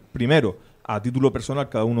estar ahí, primero, a título personal,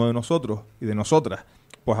 cada uno de nosotros y de nosotras,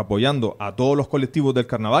 pues apoyando a todos los colectivos del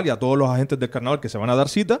carnaval y a todos los agentes del carnaval que se van a dar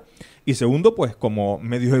cita, y segundo, pues como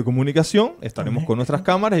medios de comunicación estaremos con nuestras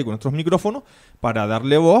cámaras y con nuestros micrófonos para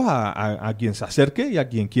darle voz a quien se acerque y a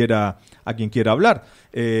quien quiera hablar.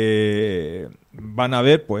 Van a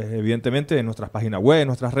ver, pues evidentemente en nuestras páginas web, en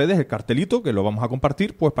nuestras redes, el cartelito que lo vamos a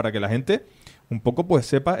compartir, pues para que la gente un poco pues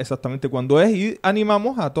sepa exactamente cuándo es, y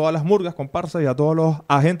animamos a todas las murgas, comparsas y a todos los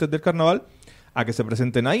agentes del carnaval a que se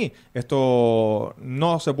presenten ahí. Esto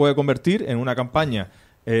no se puede convertir en una campaña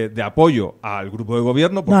de apoyo al grupo de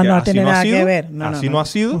gobierno, porque así no ha sido, no ha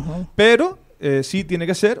sido, pero sí tiene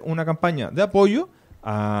que ser una campaña de apoyo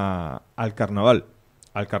al carnaval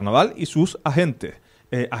y sus agentes.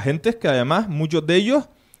 Agentes que además muchos de ellos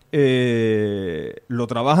lo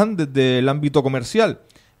trabajan desde el ámbito comercial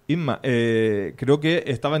Inma, creo que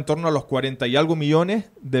estaba en torno a los 40 y algo millones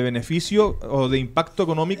de beneficio o de impacto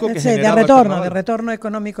económico que generaba el carnaval. De retorno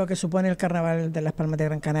económico que supone el carnaval de las Palmas de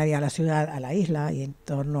Gran Canaria a la ciudad, a la isla, y en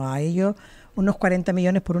torno a ello unos 40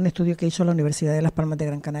 millones por un estudio que hizo la Universidad de las Palmas de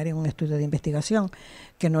Gran Canaria, un estudio de investigación,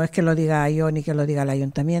 que no es que lo diga yo ni que lo diga el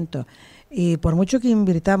Ayuntamiento. Y por mucho que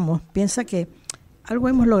invirtamos, piensa que algo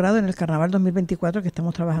hemos logrado en el Carnaval 2024 que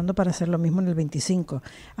estamos trabajando para hacer lo mismo en el 25.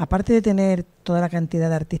 Aparte de tener toda la cantidad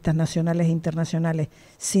de artistas nacionales e internacionales,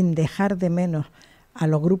 sin dejar de menos a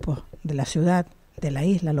los grupos de la ciudad, de la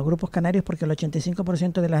isla, los grupos canarios, porque el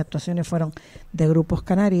 85% de las actuaciones fueron de grupos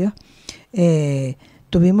canarios,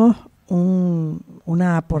 tuvimos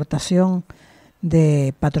una aportación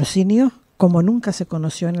de patrocinio como nunca se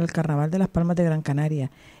conoció en el Carnaval de las Palmas de Gran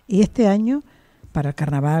Canaria. Y este año, para el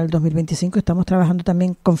Carnaval 2025, estamos trabajando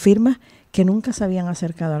también con firmas que nunca se habían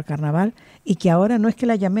acercado al Carnaval y que ahora no es que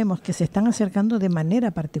la llamemos, que se están acercando de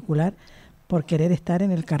manera particular por querer estar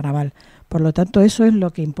en el Carnaval. Por lo tanto, eso es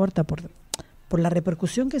lo que importa, por la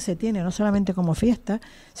repercusión que se tiene, no solamente como fiesta,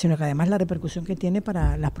 sino que además la repercusión que tiene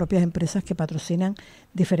para las propias empresas que patrocinan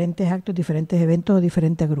diferentes actos, diferentes eventos o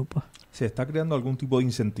diferentes grupos. ¿Se está creando algún tipo de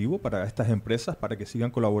incentivo para estas empresas para que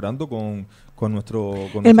sigan colaborando con nuestro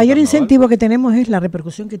El mayor carnaval? incentivo que tenemos es la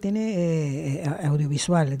repercusión que tiene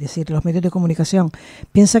audiovisual, es decir, los medios de comunicación.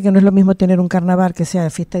 Piensa que no es lo mismo tener un carnaval que sea de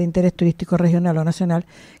fiesta de interés turístico regional o nacional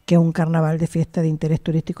que un carnaval de fiesta de interés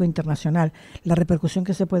turístico internacional. La repercusión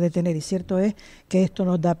que se puede tener, y cierto es que esto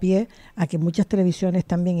nos da pie a que muchas televisiones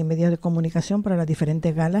también y medios de comunicación para las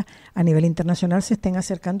diferentes galas a nivel internacional se estén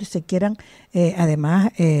acercando y se quieran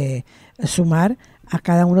además sumar a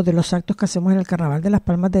cada uno de los actos que hacemos en el Carnaval de las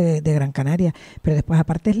Palmas de Gran Canaria. Pero después,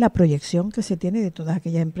 aparte, es la proyección que se tiene de todas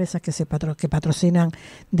aquellas empresas que patrocinan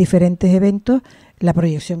diferentes eventos, la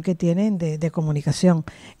proyección que tienen de comunicación.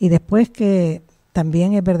 Y después que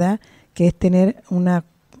también es verdad que es tener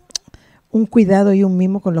un cuidado y un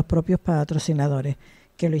mimo con los propios patrocinadores,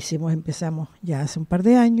 que lo empezamos ya hace un par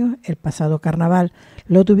de años, el pasado Carnaval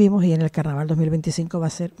lo tuvimos y en el Carnaval 2025 va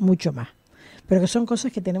a ser mucho más. Pero que son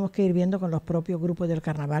cosas que tenemos que ir viendo con los propios grupos del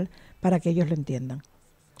Carnaval para que ellos lo entiendan.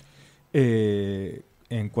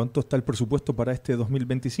 ¿En cuánto está el presupuesto para este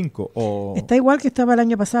 2025? Está igual que estaba el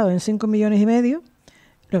año pasado, en 5,5 millones.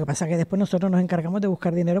 Lo que pasa es que después nosotros nos encargamos de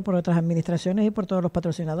buscar dinero por otras administraciones y por todos los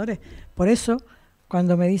patrocinadores. Por eso,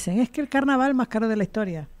 cuando me dicen, es que el Carnaval más caro de la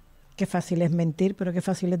historia, qué fácil es mentir, pero qué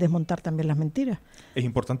fácil es desmontar también las mentiras. Es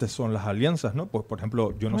importante son las alianzas, ¿no? Pues, por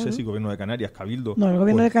ejemplo, yo no sé si Gobierno de Canarias, Cabildo... No, el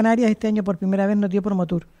Gobierno de Canarias este año por primera vez nos dio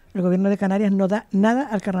promotor. El Gobierno de Canarias no da nada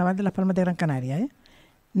al Carnaval de las Palmas de Gran Canaria,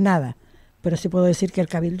 nada. Pero sí puedo decir que el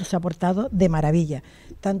Cabildo se ha portado de maravilla,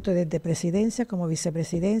 tanto desde presidencia como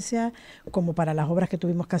vicepresidencia, como para las obras que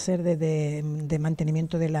tuvimos que hacer de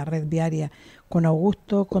mantenimiento de la red viaria con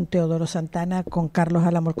Augusto, con Teodoro Santana, con Carlos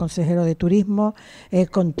Álamo, el consejero de Turismo,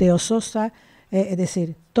 con Teo Sosa, es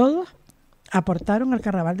decir, todos aportaron al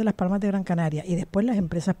Carnaval de las Palmas de Gran Canaria y después las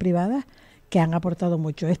empresas privadas que han aportado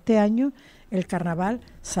mucho. Este año el Carnaval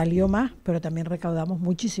salió más, pero también recaudamos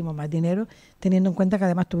muchísimo más dinero, teniendo en cuenta que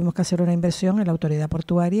además tuvimos que hacer una inversión en la autoridad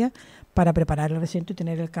portuaria para preparar el recinto y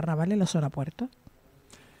tener el Carnaval en la zona puerto.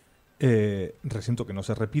 Recinto que no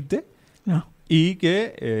se repite. No. Y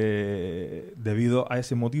que debido a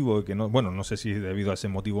ese motivo, que no, bueno, no sé si debido a ese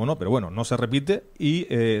motivo o no, pero bueno, no se repite y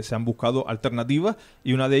se han buscado alternativas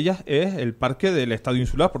y una de ellas es el Parque del Estadio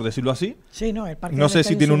Insular, por decirlo así. Sí, no, el Parque no del sé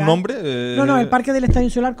Estadio si tiene Insular. Un nombre. No, el Parque del Estadio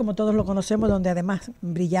Insular, como todos lo conocemos, donde además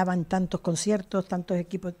brillaban tantos conciertos, tantos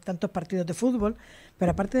equipos, tantos partidos de fútbol,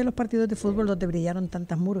 pero aparte de los partidos de fútbol donde brillaron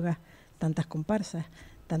tantas murgas, tantas comparsas,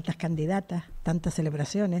 tantas candidatas, tantas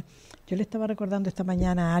celebraciones. Yo le estaba recordando esta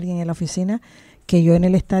mañana a alguien en la oficina que yo en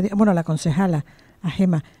el estadio, bueno, a la concejala, a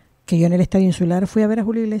Gema, que yo en el Estadio Insular fui a ver a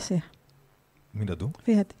Julio Iglesias. Mira tú.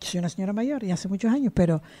 Fíjate, yo soy una señora mayor y hace muchos años,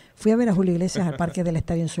 pero fui a ver a Julio Iglesias al Parque del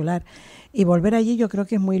Estadio Insular. Y volver allí yo creo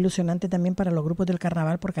que es muy ilusionante también para los grupos del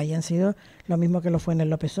Carnaval, porque allí han sido lo mismo que lo fue en el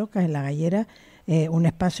López Ocas, en la Gallera, un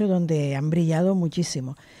espacio donde han brillado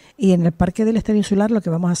muchísimo. Y en el Parque del Estadio Insular lo que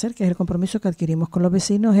vamos a hacer, que es el compromiso que adquirimos con los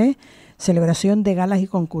vecinos, es celebración de galas y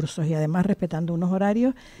concursos, y además respetando unos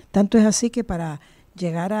horarios. Tanto es así que para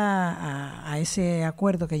llegar a ese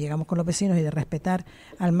acuerdo que llegamos con los vecinos y de respetar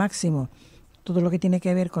al máximo todo lo que tiene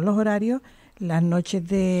que ver con los horarios, las noches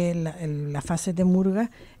de las fases de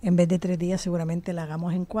murga, en vez de 3 días, seguramente la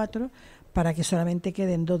hagamos en 4, para que solamente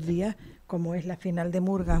queden 2 días, como es la final de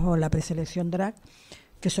murgas o la preselección drag,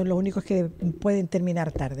 que son los únicos que pueden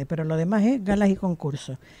terminar tarde, pero lo demás es galas y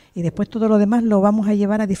concursos. Y después todo lo demás lo vamos a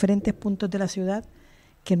llevar a diferentes puntos de la ciudad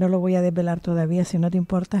que no lo voy a desvelar todavía, si no te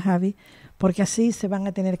importa, Javi, porque así se van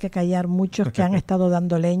a tener que callar muchos que han estado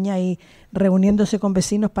dando leña y reuniéndose con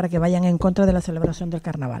vecinos para que vayan en contra de la celebración del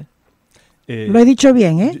carnaval. Lo he dicho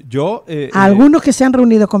bien, ¿eh? A algunos que se han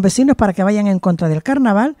reunido con vecinos para que vayan en contra del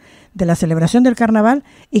carnaval, de la celebración del carnaval,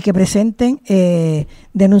 y que presenten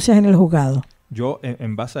denuncias en el juzgado. Yo,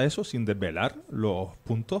 en base a eso, sin desvelar los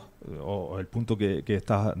puntos, o el punto al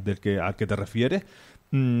que te refieres,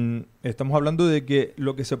 estamos hablando de que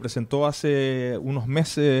lo que se presentó hace unos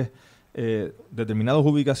meses, determinadas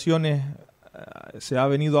ubicaciones, ¿se ha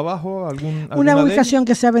venido abajo? Una ubicación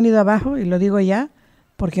que se ha venido abajo, y lo digo ya,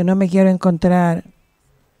 porque no me quiero encontrar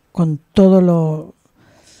con todo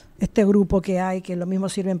este grupo que hay, que lo mismo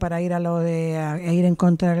sirven para ir a ir en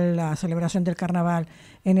contra de la celebración del carnaval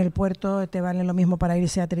en el puerto, te valen lo mismo para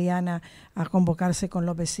irse a Triana a convocarse con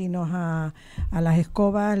los vecinos a las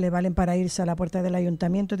escobas, le valen para irse a la puerta del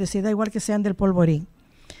ayuntamiento. Es decir, da igual que sean del Polvorín,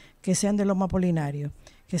 que sean de los Apolinarios,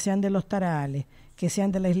 que sean de los Tarales, que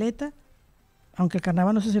sean de la Isleta, aunque el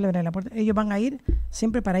carnaval no se celebra en la puerta, ellos van a ir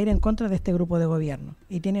siempre para ir en contra de este grupo de gobierno,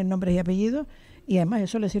 y tienen nombres y apellidos, y además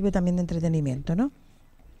eso les sirve también de entretenimiento, ¿no?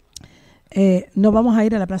 No vamos a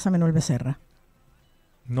ir a la Plaza Manuel Becerra.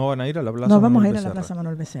 No van a ir a la Plaza No vamos a ir Manuel a la Becerra. Plaza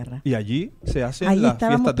Manuel Becerra. Y allí se hacen las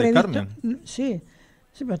fiestas de Carmen. Sí,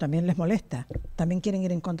 pero también les molesta. También quieren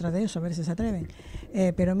ir en contra de eso, a ver si se atreven.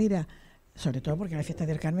 Pero mira, sobre todo porque la fiesta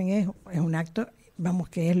del Carmen es un acto, vamos,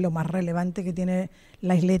 que es lo más relevante que tiene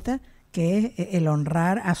la isleta, que es el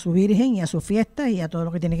honrar a su Virgen y a sus fiestas y a todo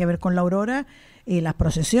lo que tiene que ver con la aurora y las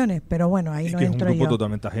procesiones. Pero bueno, ahí no entro yo. Es un grupo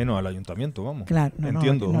totalmente ajeno al ayuntamiento, vamos. Claro,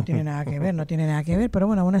 entiendo. No tiene nada que ver, no tiene nada que ver, pero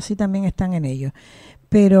bueno, aún así también están en ello.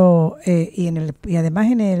 Pero, y además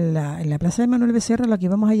en la Plaza de Manuel Becerra lo que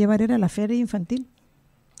íbamos a llevar era la feria infantil.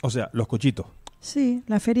 O sea, los cochitos. Sí,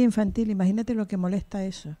 la feria infantil, imagínate lo que molesta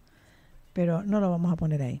eso. Pero no lo vamos a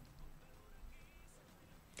poner ahí.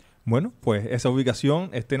 Bueno, pues esa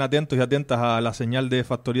ubicación, estén atentos y atentas a la señal de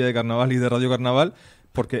Factoría de Carnaval y de Radio Carnaval,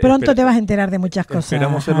 porque pronto te vas a enterar de muchas cosas.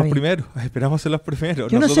 Esperamos ser Javi. los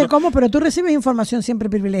primeros. Yo no sé cómo, pero tú recibes información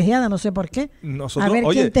siempre privilegiada, no sé por qué. A ver,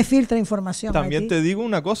 ¿quién te filtra información? También te digo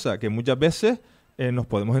una cosa, que muchas veces nos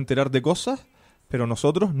podemos enterar de cosas, pero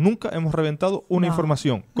nosotros nunca hemos reventado una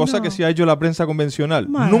información, cosa que sí ha hecho la prensa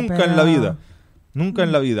convencional. Nunca en la vida. Nunca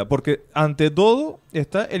en la vida, porque ante todo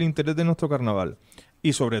está el interés de nuestro carnaval.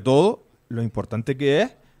 Y sobre todo, lo importante que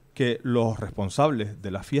es que los responsables de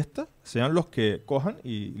la fiesta sean los que cojan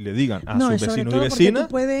y le digan a sus vecinos y vecinas.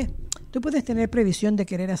 Tú puedes tener previsión de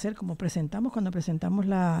querer hacer, como cuando presentamos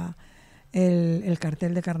el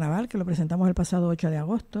cartel de carnaval, que lo presentamos el pasado 8 de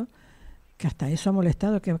agosto, que hasta eso ha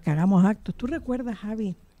molestado, que hagamos actos. ¿Tú recuerdas,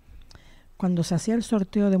 Javi, cuando se hacía el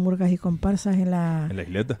sorteo de murgas y comparsas en la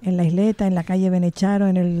isleta, en la calle Benecharo,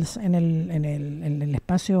 en el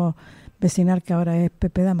espacio vecinal que ahora es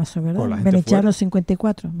Pepe Damaso, ¿verdad? Benecharo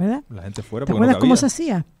 54, ¿verdad? La gente fuera. ¿Te acuerdas cómo se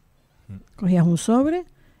hacía? Cogías un sobre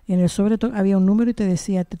y en el sobre había un número y te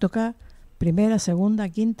decía, te toca primera, segunda,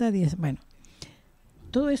 quinta, 10. Bueno,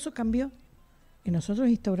 todo eso cambió y nosotros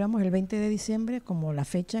instauramos el 20 de diciembre como la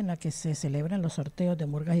fecha en la que se celebran los sorteos de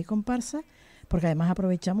murgas y comparsas, porque además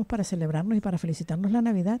aprovechamos para celebrarnos y para felicitarnos la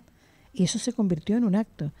Navidad, y eso se convirtió en un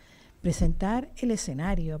acto. Presentar el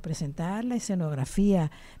escenario, presentar la escenografía,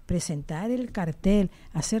 presentar el cartel,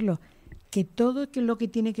 hacerlo, que todo lo que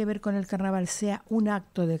tiene que ver con el carnaval sea un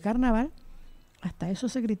acto de carnaval, hasta eso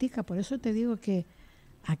se critica. Por eso te digo que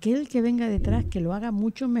aquel que venga detrás, que lo haga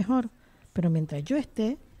mucho mejor, pero mientras yo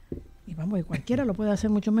esté, y vamos, y cualquiera lo puede hacer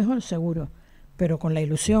mucho mejor, seguro, pero con la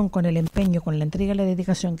ilusión, con el empeño, con la entrega y la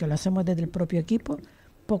dedicación que lo hacemos desde el propio equipo,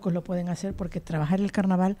 pocos lo pueden hacer, porque trabajar el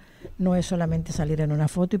carnaval no es solamente salir en una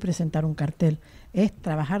foto y presentar un cartel, es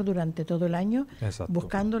trabajar durante todo el año. Exacto.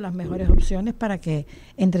 Buscando las mejores opciones para que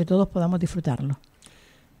entre todos podamos disfrutarlo.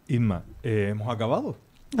 Inma, hemos acabado.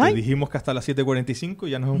 Te dijimos que hasta las 7:45,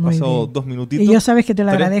 ya nos hemos pasado 2 minutitos. Y yo sabes que te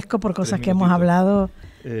lo agradezco por cosas que hemos hablado,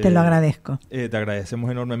 te lo agradezco. Te agradecemos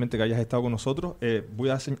enormemente que hayas estado con nosotros. Voy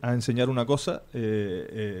a enseñar una cosa,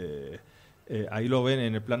 ahí lo ven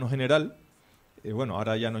en el plano general. Bueno,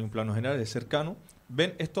 ahora ya no hay un plano general, es cercano.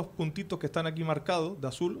 Ven estos puntitos que están aquí marcados de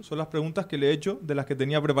azul, son las preguntas que le he hecho de las que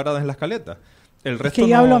tenía preparadas en la escaleta. El resto es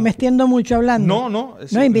que yo me extiendo mucho hablando. No,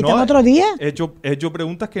 invitan otro día. He hecho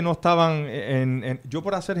preguntas que no estaban yo,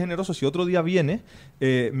 por ser generoso, si otro día vienes,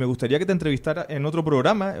 me gustaría que te entrevistara en otro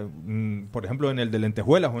programa, por ejemplo en el de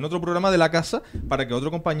Lentejuelas o en otro programa de la casa, para que otro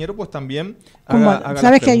compañero pues también haga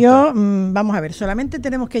sabes que yo, vamos a ver, solamente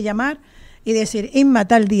tenemos que llamar y decir, Inma,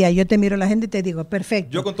 tal día, yo te miro a la gente y te digo, perfecto.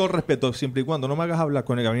 Yo, con todo el respeto, siempre y cuando no me hagas hablar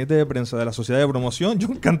con el gabinete de prensa de la Sociedad de Promoción, yo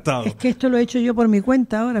encantado. Es que esto lo he hecho yo por mi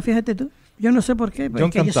cuenta ahora, fíjate tú. Yo no sé por qué, Yo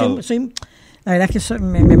porque encantado. soy la verdad es que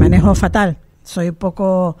me manejo fatal. Soy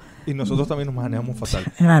poco... Y nosotros también nos manejamos fatal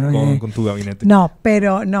Claro, con tu gabinete. No,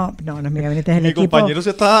 pero no es mi gabinete, es el Mi equipo. compañero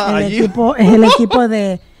se está el allí. equipo, es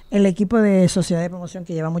el equipo de sociedad de promoción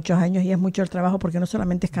que lleva muchos años y es mucho el trabajo porque no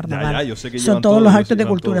solamente es carnaval. Ya, yo sé que son llevan todos todo, los yo actos sé que de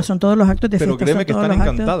llevan cultura, todo. son todos los actos de Pero fiesta. créeme que son todos están los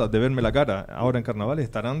actos- encantadas de verme la cara ahora en carnaval,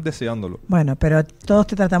 estarán deseándolo. Bueno, pero todos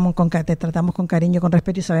te tratamos con cariño, con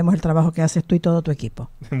respeto y sabemos el trabajo que haces tú y todo tu equipo.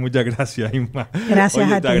 Muchas gracias, Inma. Gracias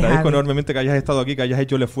Oye, a te ti, agradezco Javi. enormemente que hayas estado aquí, que hayas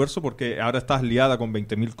hecho el esfuerzo, porque ahora estás liada con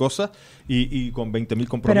 20.000 cosas y con 20.000 Pero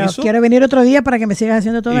compromisos. quiero venir otro día para que me sigas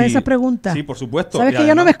haciendo todas Y- esas preguntas. Sí, por supuesto. Sabes Y que yo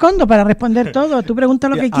no además- me escondo para responder todo. Tú pregunta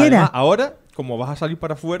lo y que además, quieras. ahora, como vas a salir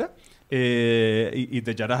para afuera y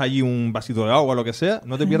te echarás allí un vasito de agua o lo que sea,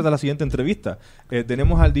 no te pierdas la siguiente entrevista.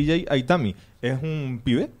 Tenemos al DJ Aithamy. Es un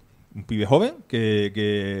pibe joven que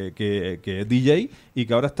es DJ y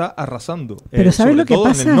que ahora está arrasando. Pero ¿sabes sobre lo que todo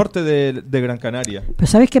pasa? en el norte de Gran Canaria. Pero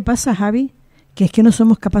 ¿sabes qué pasa, Javi? Que es que no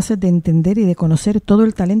somos capaces de entender y de conocer todo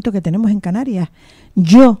el talento que tenemos en Canarias.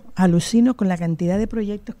 Yo alucino con la cantidad de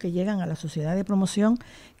proyectos que llegan a la sociedad de promoción,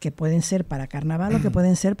 que pueden ser para carnaval o que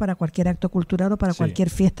pueden ser para cualquier acto cultural o para Sí. cualquier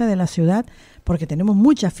fiesta de la ciudad, porque tenemos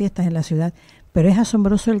muchas fiestas en la ciudad, pero es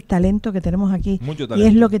asombroso el talento que tenemos aquí. Mucho Y es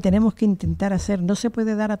talento. lo que tenemos que intentar hacer. No se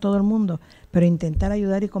puede dar a todo el mundo, pero intentar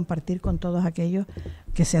ayudar y compartir con todos aquellos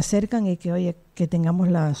que se acercan y que, oye, que tengamos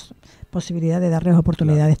la posibilidad de darles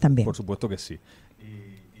oportunidades Claro, también. Por supuesto que sí.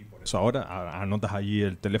 Y por eso ahora anotas allí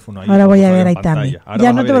el teléfono. Ahí Ahora voy a en ver a pantalla. Aithamy. Ahora Ya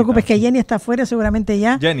vas no a te ver a preocupes, que Aithamy. Jenny está afuera seguramente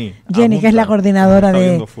ya. Jenny, Que es la apunta. coordinadora Está de,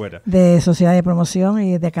 viendo fuera. de Sociedad de Promoción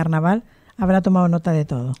y de Carnaval, habrá tomado nota de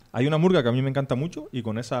todo. Hay una murga que a mí me encanta mucho y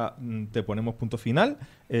con esa te ponemos punto final.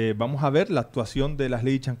 Vamos a ver la actuación de las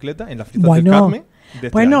Lady Chancleta en las fiestas del Carmen de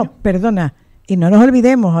este año. Perdona, y no nos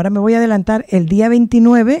olvidemos, ahora me voy a adelantar, el día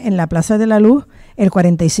 29 en la Plaza de la Luz, el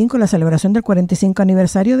 45, la celebración del 45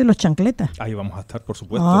 aniversario de los Chancletas. Ahí vamos a estar, por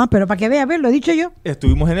supuesto. Ah, pero para que vea, lo he dicho yo.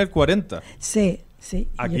 Estuvimos en el 40, Sí, y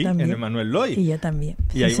aquí, yo también. en el Manuel Loy. Y yo también.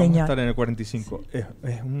 Y sí, ahí vamos a señor. estar en el 45. Es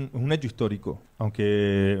un hecho histórico,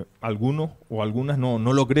 aunque algunos o algunas no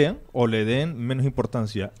lo crean o le den menos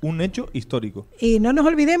importancia. Un hecho histórico. Y no nos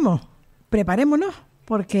olvidemos, preparémonos,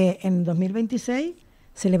 porque en 2026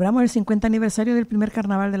 celebramos el 50 aniversario del primer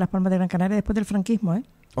carnaval de las Palmas de Gran Canaria después del franquismo, ¿eh?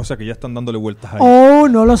 O sea que ya están dándole vueltas ahí. Oh,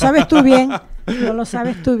 no lo sabes tú bien, no lo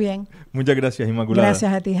sabes tú bien. Muchas gracias, Inmaculada.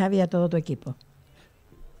 Gracias a ti, Javi, y a todo tu equipo.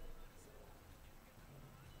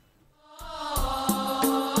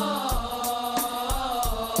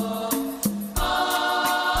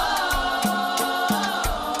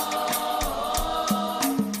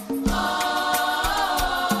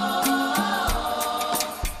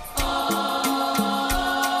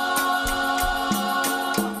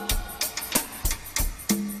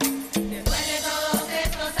 Después de todos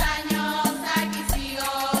estos años, aquí sigo,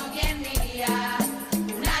 ¿quién diría?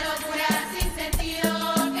 Una locura sin sentido.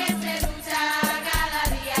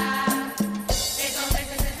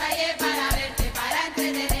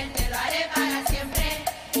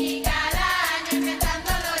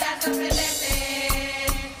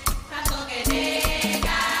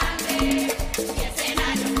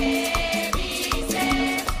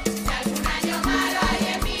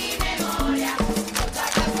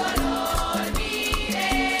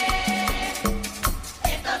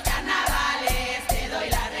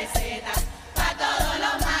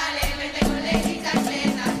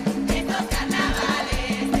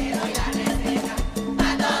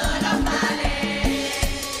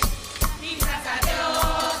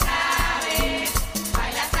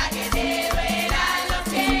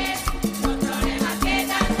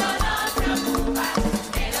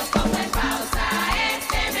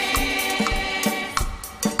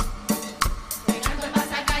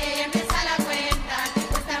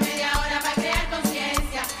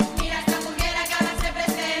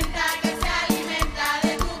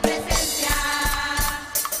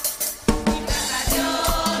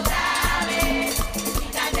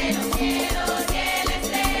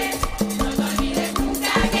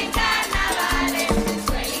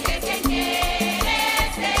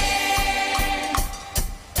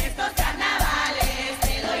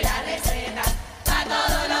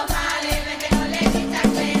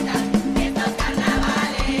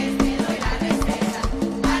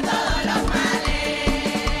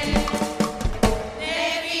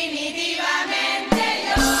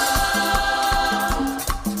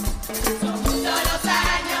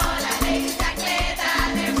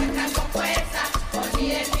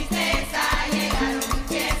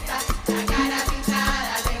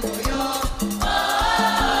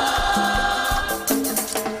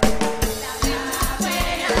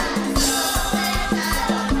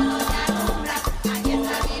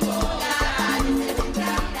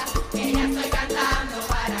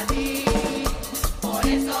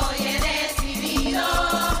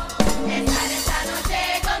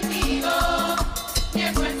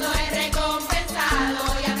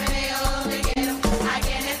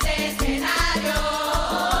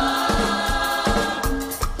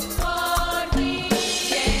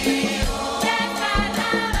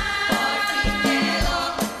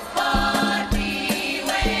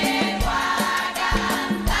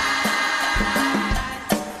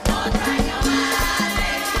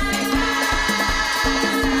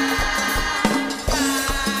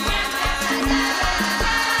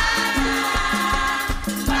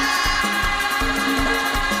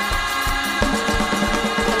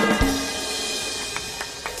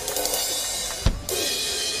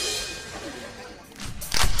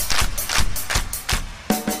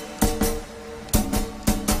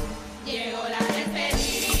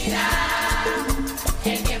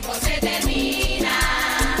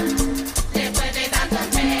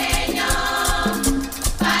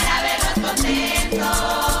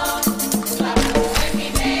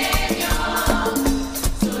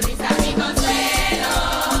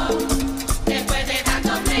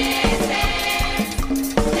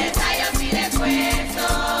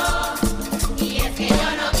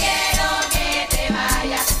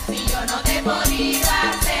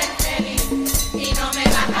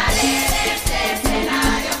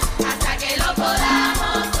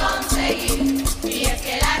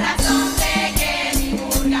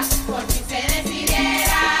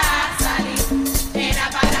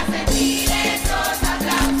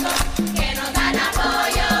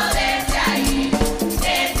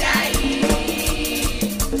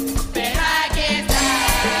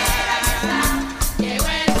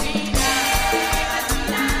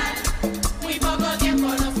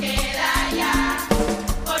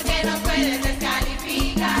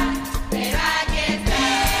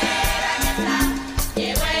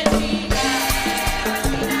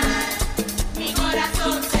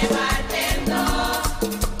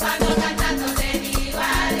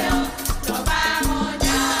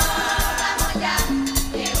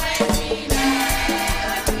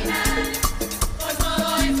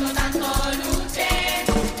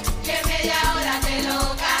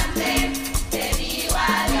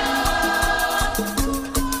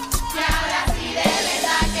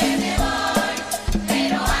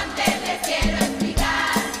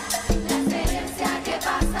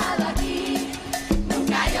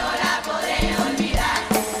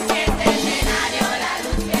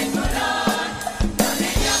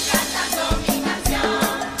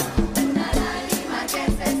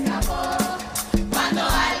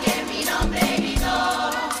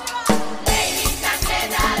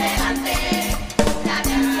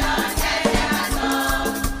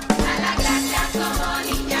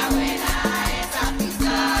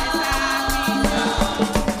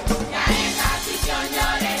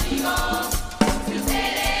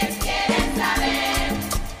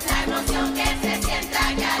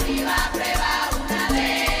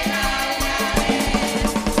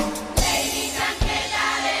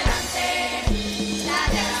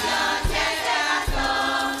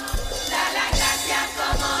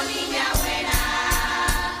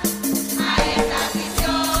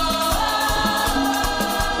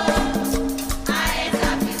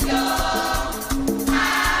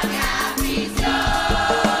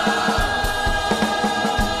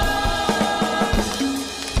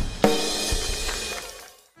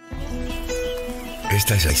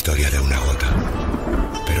 Esta es la historia de una gota,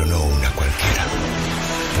 pero no una cualquiera,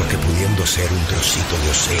 porque pudiendo ser un trocito de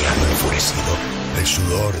océano enfurecido, el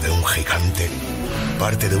sudor de un gigante,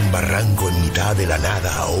 parte de un barranco en mitad de la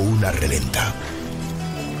nada o una reventa,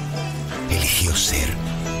 eligió ser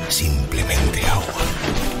simplemente agua,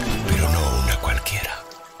 pero no una cualquiera,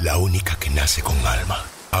 la única que nace con alma,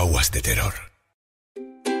 Aguas de Terror.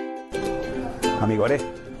 Amigo Aré.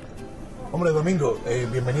 Hombre, Domingo,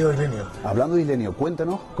 bienvenido a Islenio. Hablando de Islenio,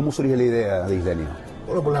 cuéntanos cómo surgió la idea de Islenio.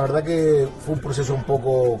 Bueno, pues la verdad que fue un proceso un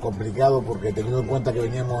poco complicado porque teniendo en cuenta que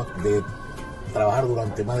veníamos de trabajar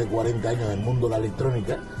durante más de 40 años en el mundo de la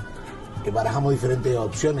electrónica, que barajamos diferentes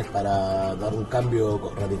opciones para dar un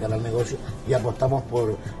cambio radical al negocio y apostamos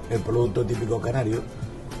por el producto típico canario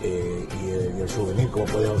y el souvenir, como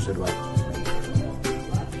puedes observar.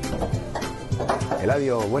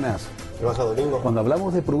 Eladio, buenas. ¿Qué pasa, Domingo? Cuando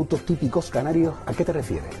hablamos de productos típicos canarios, ¿a qué te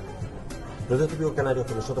refieres? Productos típicos canarios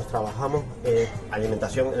que nosotros trabajamos es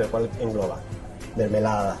alimentación, en el cual engloba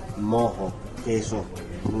mermelada, mojo, queso.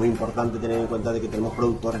 Muy importante tener en cuenta de que tenemos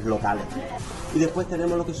productores locales. Y después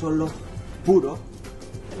tenemos lo que son los puros,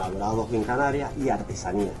 elaborados en Canarias, y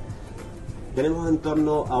artesanía. Tenemos en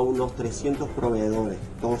torno a unos 300 proveedores,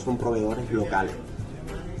 todos son proveedores locales.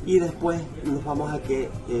 Y después nos vamos a que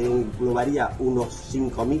englobaría unos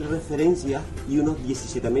 5.000 referencias y unos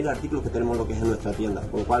 17.000 artículos que tenemos lo que es en nuestra tienda,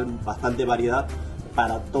 con lo cual bastante variedad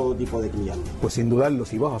para todo tipo de clientes. Pues sin dudarlo,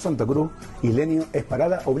 si vas a Santa Cruz, Islenio es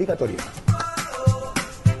parada obligatoria.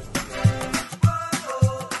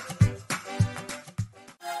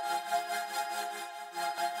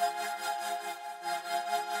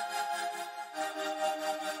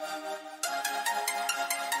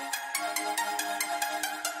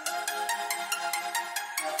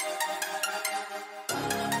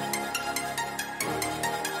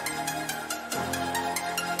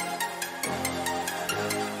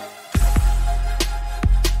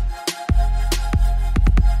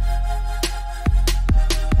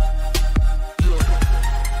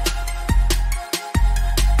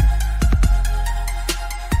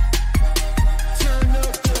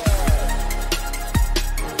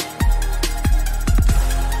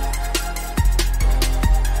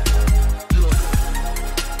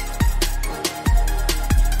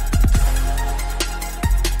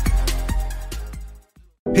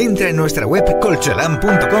 Entra en nuestra web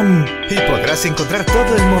colcholan.com y podrás encontrar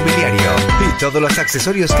todo el mobiliario y todos los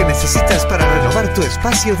accesorios que necesitas para renovar tu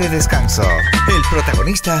espacio de descanso. El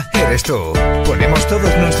protagonista eres tú. Ponemos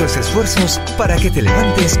todos nuestros esfuerzos para que te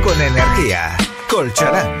levantes con energía.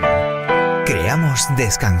 Colcholan. Creamos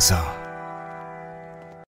descanso.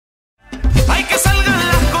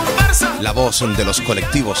 La voz de los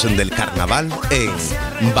colectivos del carnaval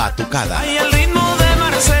en Batukada. Hay el ritmo de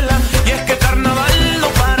Marcela y es que carnaval no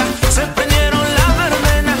para. Se prendieron las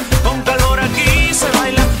verbenas, con calor aquí se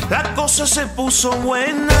baila. La cosa se puso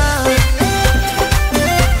buena.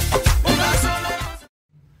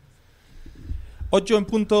 8 en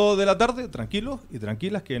punto de la tarde, tranquilos y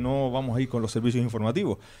tranquilas que no vamos a ir con los servicios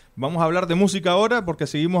informativos. Vamos a hablar de música ahora porque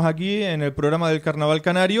seguimos aquí en el programa del Carnaval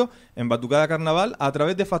Canario, en Batukada Carnaval, a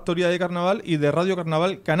través de Factoría de Carnaval y de Radio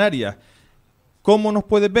Carnaval Canaria. ¿Cómo nos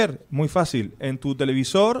puedes ver? Muy fácil, en tu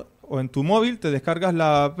televisor o en tu móvil te descargas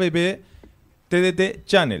la app TDT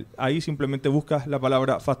Channel. Ahí simplemente buscas la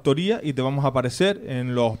palabra Factoría y te vamos a aparecer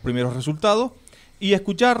en los primeros resultados. Y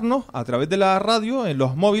escucharnos a través de la radio en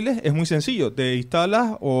los móviles es muy sencillo. Te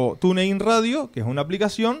instalas o TuneIn Radio, que es una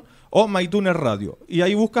aplicación, o MyTuner Radio. Y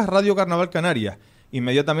ahí buscas Radio Carnaval Canarias.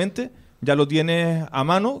 Inmediatamente ya lo tienes a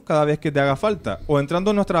mano cada vez que te haga falta. O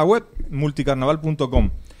entrando en nuestra web,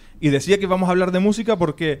 multicarnaval.com. Y decía que vamos a hablar de música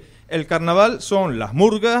porque el carnaval son las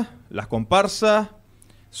murgas, las comparsas,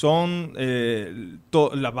 son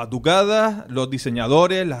las batucadas, los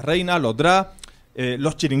diseñadores, las reinas, los drag.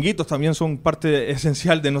 Los chiringuitos también son parte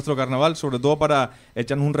esencial de nuestro carnaval, sobre todo para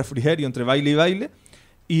echarnos un refrigerio entre baile y baile.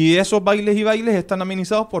 Y esos bailes y bailes están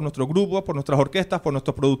amenizados por nuestros grupos, por nuestras orquestas, por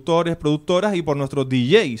nuestros productores, productoras y por nuestros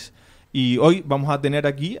DJs. Y hoy vamos a tener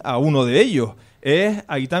aquí a uno de ellos. Es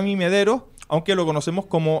Aithamy Medero, aunque lo conocemos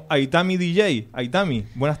como Aithamy DJ. Aithamy,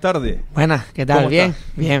 buenas tardes. Buenas, ¿qué tal? ¿Bien?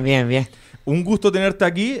 Bien. Un gusto tenerte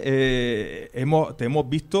aquí. Te hemos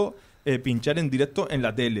visto pinchar en directo en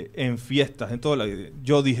la tele, en fiestas, en todo.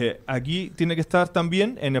 Yo dije, aquí tiene que estar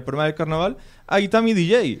también en el programa del carnaval Aithamy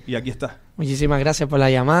DJ, y aquí está. Muchísimas gracias por la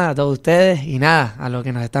llamada a todos ustedes y nada, a los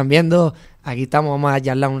que nos están viendo, aquí estamos, vamos a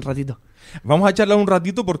charlar un ratito. Vamos a charlar un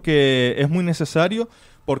ratito porque es muy necesario,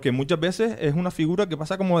 porque muchas veces es una figura que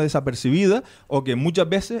pasa como desapercibida o que muchas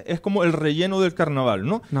veces es como el relleno del carnaval,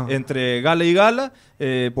 ¿no? Entre gala y gala,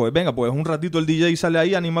 pues venga, pues un ratito el DJ sale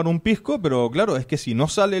ahí a animar un pisco, pero claro, es que si no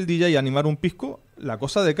sale el DJ a animar un pisco, la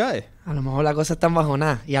cosa decae. A lo mejor la cosa está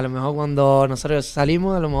embajonada y a lo mejor cuando nosotros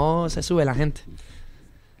salimos, a lo mejor se sube la gente.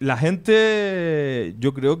 La gente,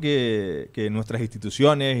 yo creo que nuestras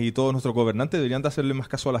instituciones y todos nuestros gobernantes deberían de hacerle más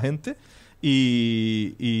caso a la gente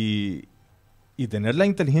y tener la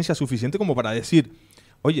inteligencia suficiente como para decir,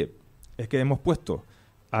 oye, es que hemos puesto,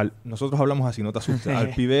 nosotros hablamos así, no te asustes, al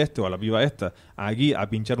pibe este o a la piba esta, aquí a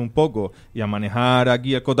pinchar un poco y a manejar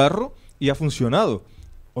aquí el cotarro y ha funcionado.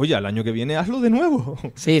 Oye, al año que viene hazlo de nuevo.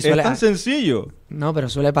 Sí, es tan sencillo. No, pero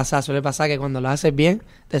suele pasar que cuando lo haces bien,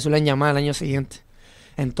 te suelen llamar al año siguiente.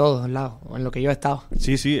 En todos lados, o en lo que yo he estado.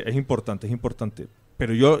 Sí, es importante.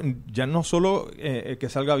 Pero yo ya no solo que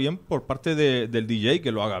salga bien por parte del DJ,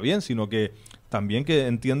 que lo haga bien, sino que también que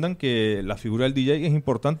entiendan que la figura del DJ es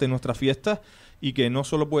importante en nuestras fiestas y que no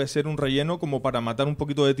solo puede ser un relleno como para matar un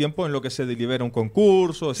poquito de tiempo en lo que se delibera un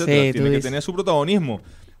concurso, etcétera. Sí, tiene que tener su protagonismo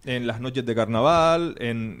en las noches de carnaval,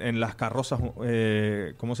 en las carrozas,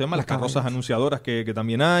 ¿cómo se llama? Las carrozas anunciadoras que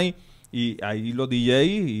también hay. Y ahí los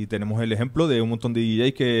DJs, y tenemos el ejemplo de un montón de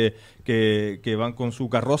DJs que van con su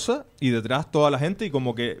carroza y detrás toda la gente, y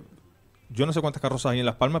como que yo no sé cuántas carrozas hay en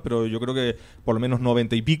Las Palmas, pero yo creo que por lo menos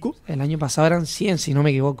 90 y pico. El año pasado eran 100, si no me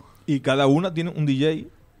equivoco. Y cada una tiene un DJ,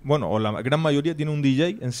 bueno, o la gran mayoría tiene un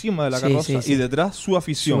DJ encima de la carroza y detrás su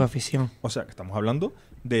afición. Su afición. O sea, que estamos hablando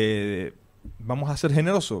de vamos a ser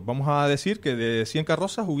generosos, vamos a decir que de 100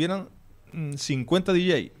 carrozas hubieran 50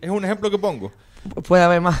 DJ. Es un ejemplo que pongo. Puede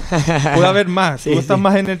haber más. Puede haber más. Tú estás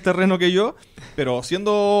más en el terreno que yo, pero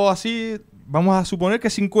siendo así, vamos a suponer que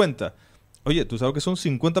 50. Oye, tú sabes que son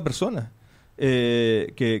 50 personas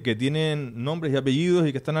que tienen nombres y apellidos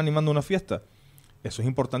y que están animando una fiesta. Eso es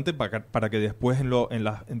importante para que después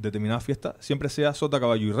en determinadas fiestas siempre sea sota,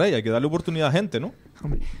 caballo y rey. Hay que darle oportunidad a gente, ¿no?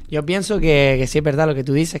 Hombre, yo pienso que sí es verdad lo que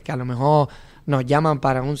tú dices, que a lo mejor nos llaman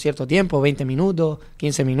para un cierto tiempo, 20 minutos,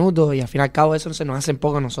 15 minutos, y al fin y al cabo eso se nos hace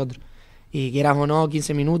poco a nosotros. Y quieras o no,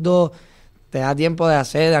 15 minutos te da tiempo de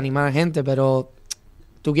animar a gente, pero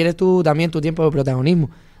tú quieres también tu tiempo de protagonismo.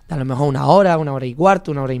 A lo mejor una hora y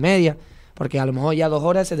cuarto, una hora y media, porque a lo mejor ya 2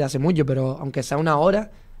 horas se te hace mucho, pero aunque sea una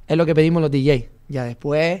hora, es lo que pedimos los DJs. Ya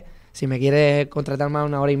después, si me quieres contratar más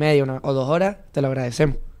 1 hora y media o 2 horas, te lo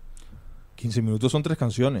agradecemos. 15 minutos son 3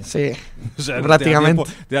 canciones. Sí, o sea, prácticamente.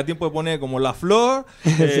 Te da tiempo de poner como La Flor,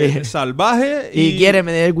 Salvaje y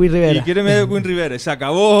Quiéreme de Queen Rivera. Y Quiéreme de Queen Rivera. Se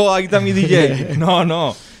acabó Aithamy DJ.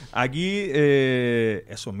 No. Aquí,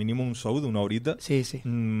 eso, mínimo un show de 1 horita. Sí.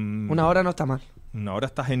 1 hora no está mal. 1 hora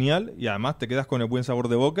está genial y además te quedas con el buen sabor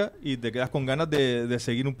de boca y te quedas con ganas de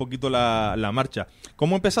seguir un poquito la marcha.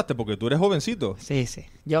 ¿Cómo empezaste? Porque tú eres jovencito. Sí.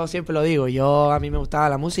 Yo siempre lo digo. A mí me gustaba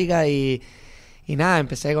la música y nada,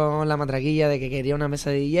 empecé con la matraquilla de que quería una mesa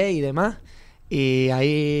de DJ y demás. Y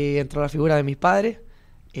ahí entró la figura de mis padres.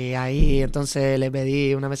 Y ahí entonces le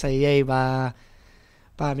pedí una mesa de DJ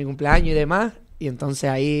para mi cumpleaños y demás. Y entonces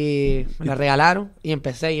ahí me la regalaron y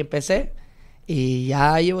empecé. Y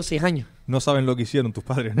ya llevo 6 años. No saben lo que hicieron tus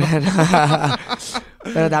padres, ¿no?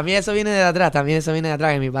 Pero también eso viene de atrás.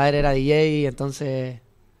 Que mi padre era DJ y entonces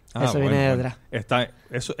eso viene de atrás.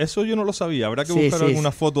 Eso yo no lo sabía. Habrá que buscar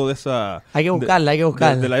alguna foto de esa... Hay que buscarla.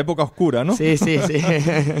 De la época oscura, ¿no? Sí.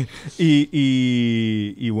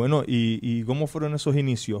 y bueno, ¿y cómo fueron esos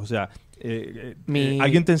inicios? O sea,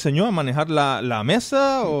 ¿alguien te enseñó a manejar la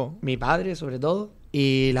mesa? O? Mi padre, sobre todo.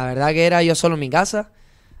 Y la verdad que era yo solo en mi casa,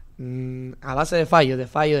 a base de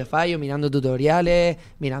fallo, mirando tutoriales,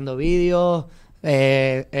 mirando vídeos,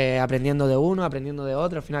 aprendiendo de uno, aprendiendo de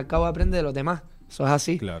otro. Al fin y al cabo aprende de los demás. Eso es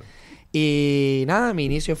así. Claro. Y nada, mi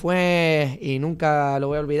inicio fue, y nunca lo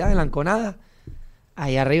voy a olvidar, en la Anconada,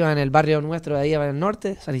 ahí arriba en el barrio nuestro de ahí en el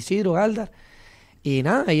norte, San Isidro, Galdar. Y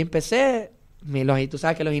nada, ahí empecé. Tú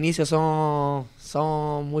sabes que los inicios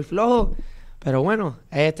son muy flojos, pero bueno,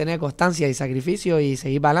 es tener constancia y sacrificio y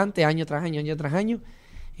seguir para adelante año tras año.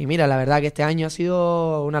 Y mira, la verdad que este año ha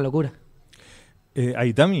sido una locura.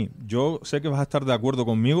 Aithamy, yo sé que vas a estar de acuerdo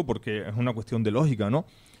conmigo porque es una cuestión de lógica, ¿no?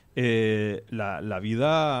 La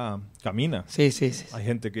vida camina. Sí. Hay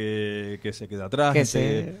gente que se queda atrás,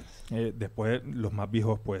 después los más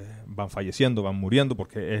viejos pues van falleciendo, van muriendo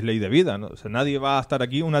porque es ley de vida, ¿no? O sea, nadie va a estar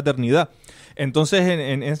aquí una eternidad. Entonces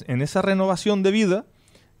en esa renovación de vida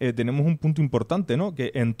tenemos un punto importante, ¿no?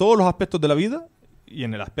 Que en todos los aspectos de la vida y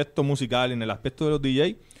en el aspecto musical, en el aspecto de los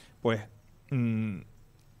DJ, pues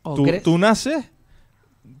tú naces,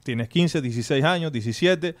 tienes 15, 16 años,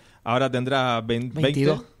 17, ahora tendrás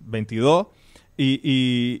 22.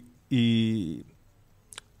 Y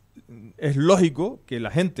es lógico que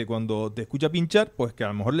la gente cuando te escucha pinchar, pues que a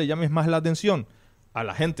lo mejor le llames más la atención a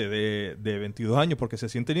la gente de 22 años porque se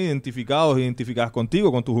sienten identificadas contigo,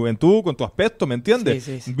 con tu juventud, con tu aspecto, ¿me entiendes?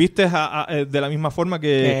 Sí, sí, sí. Vistes de la misma forma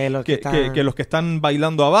que los que están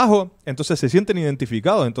bailando abajo, entonces se sienten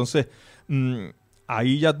identificados. Entonces,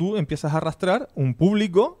 ahí ya tú empiezas a arrastrar un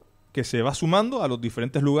público que se va sumando a los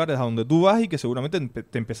diferentes lugares a donde tú vas y que seguramente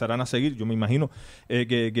te empezarán a seguir. Yo me imagino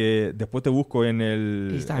que después te busco en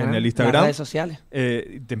el Instagram, las redes sociales.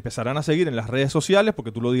 Te empezarán a seguir en las redes sociales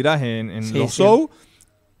porque tú lo dirás en los shows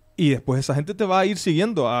y después esa gente te va a ir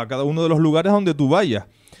siguiendo a cada uno de los lugares donde tú vayas.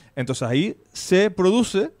 Entonces ahí se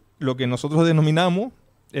produce lo que nosotros denominamos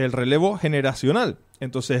el relevo generacional.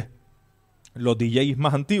 Entonces los DJs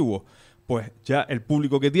más antiguos, pues ya el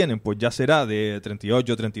público que tienen, pues ya será de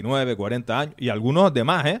 38, 39, 40 años y algunos de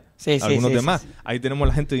más, ¿eh? Algunos de más. Ahí tenemos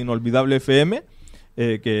la gente de Inolvidable FM,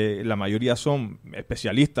 que la mayoría son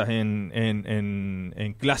especialistas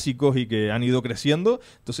en clásicos y que han ido creciendo,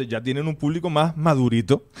 entonces ya tienen un público más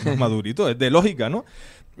madurito, es de lógica, ¿no?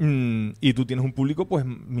 Y tú tienes un público, pues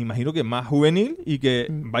me imagino que más juvenil y que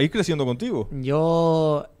va a ir creciendo contigo.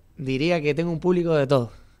 Yo diría que tengo un público de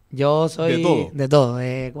todo. Yo soy de todo,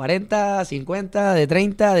 de 40, 50, de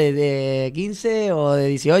 30, de 15 o de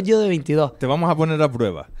 18, de 22. Te vamos a poner a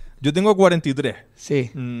prueba. Yo tengo 43.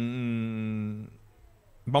 Sí.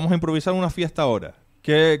 Vamos a improvisar una fiesta ahora.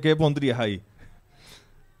 ¿Qué pondrías ahí?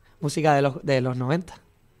 Música de los 90.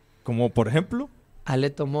 Como por ejemplo.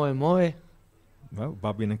 Aleto Move Move. Bueno,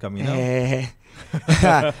 vas bien encaminado.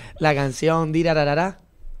 La canción Dirararara,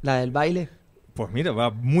 la del baile. Pues mira,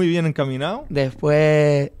 va muy bien encaminado.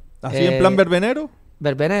 Después... ¿Así en plan verbenero?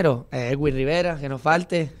 Verbenero. Edwin Rivera, que nos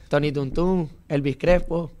falte. Tony Tuntún, Elvis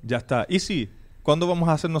Crespo. Ya está. ¿Y si? ¿Cuándo vamos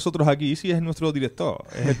a hacer nosotros aquí? ¿Y si es nuestro director?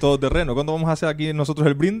 Es el todoterreno. ¿Cuándo vamos a hacer aquí nosotros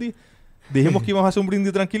el brindis? Dijimos que íbamos a hacer un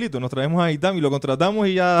brindis tranquilito. Nos traemos a Aithamy, lo contratamos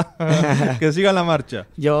y ya que siga la marcha.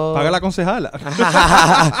 Paga la concejala.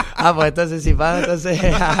 Pues entonces si paga, entonces...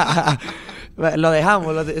 lo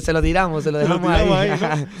dejamos, se lo tiramos ahí.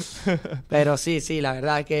 ¿No? Pero sí, la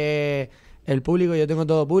verdad es que el público, yo tengo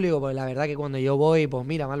todo público, porque la verdad que cuando yo voy, pues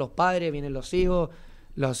mira, van los padres, vienen los hijos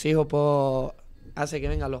pues hace que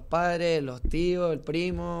vengan los padres, los tíos, el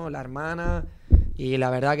primo, la hermana, y la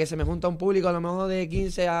verdad que se me junta un público a lo mejor de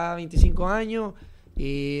 15 a 25 años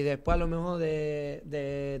y después a lo mejor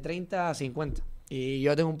de 30 a 50. Y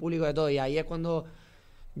yo tengo un público de todo, y ahí es cuando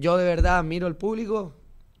yo de verdad miro el público.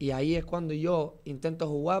 Y ahí es cuando yo intento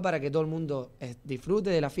jugar para que todo el mundo disfrute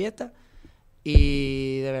de la fiesta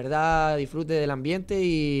y de verdad disfrute del ambiente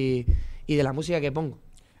y de la música que pongo.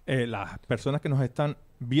 Las personas que nos están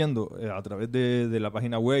viendo a través de la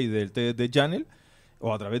página web y del TDT Channel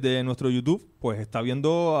o a través de nuestro YouTube, pues está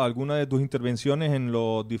viendo algunas de tus intervenciones en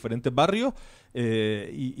los diferentes barrios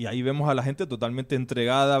y ahí vemos a la gente totalmente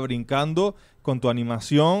entregada, brincando con tu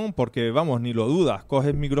animación, porque vamos, ni lo dudas,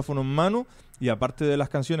 coges micrófono en mano y aparte de las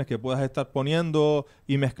canciones que puedas estar poniendo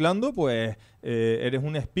y mezclando, pues eres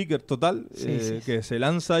un speaker total que se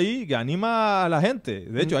lanza ahí, que anima a la gente.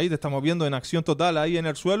 De hecho, ahí te estamos viendo en acción total, ahí en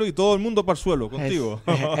el suelo y todo el mundo para el suelo, contigo.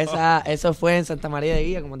 Eso fue en Santa María de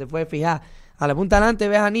Guía, como te puedes fijar. A la punta delante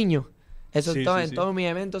ves a niños. Eso en todos mis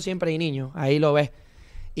eventos siempre hay niños, ahí lo ves.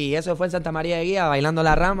 Y eso fue en Santa María de Guía, bailando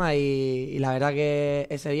la rama, y la verdad que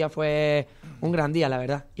ese día fue un gran día, la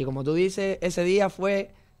verdad. Y como tú dices, ese día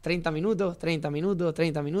fue 30 minutos,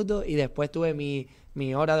 y después tuve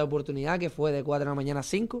mi hora de oportunidad, que fue de 4 de la mañana a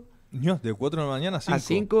 5. De 4 de la mañana a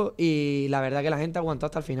 5. Y la verdad que la gente aguantó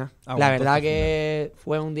hasta el final. La verdad que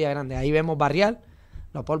fue un día grande. Ahí vemos Barrial,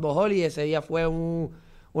 los Polvos Holly. Ese día fue un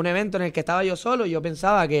evento en el que estaba yo solo. Yo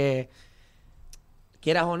pensaba que,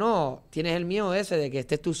 quieras o no, tienes el miedo ese de que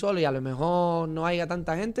estés tú solo y a lo mejor no haya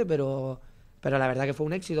tanta gente, pero la verdad que fue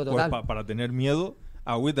un éxito total. Pues para tener miedo,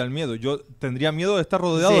 agüita el miedo. Yo tendría miedo de estar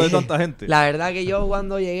rodeado de tanta gente. La verdad que yo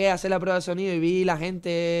cuando llegué a hacer la prueba de sonido y vi la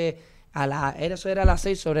gente eso era a las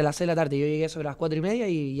 6, sobre las 6 de la tarde. Yo llegué sobre las 4:30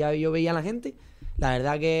 y ya yo veía a la gente. La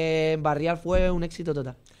verdad que en Barrial fue un éxito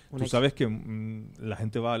total. Tú sabes que la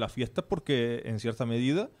gente va a las fiestas porque en cierta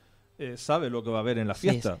medida sabe lo que va a haber en la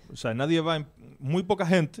fiesta. O sea, nadie va, muy poca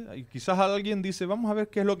gente. Y quizás alguien dice, vamos a ver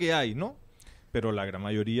qué es lo que hay, ¿no? Pero la gran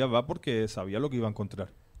mayoría va porque sabía lo que iba a encontrar.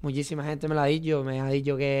 Muchísima gente me lo ha dicho. Me ha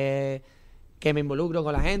dicho que me involucro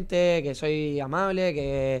con la gente, que soy amable,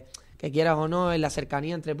 que quieras o no, en la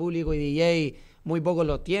cercanía entre público y DJ, muy pocos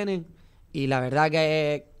lo tienen. Y la verdad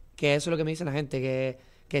que eso es lo que me dice la gente,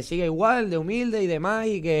 que siga igual, de humilde y demás,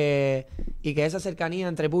 y que esa cercanía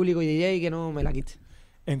entre público y DJ que no me la quite.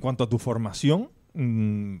 En cuanto a tu formación,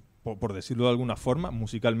 por decirlo de alguna forma,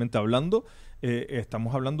 musicalmente hablando,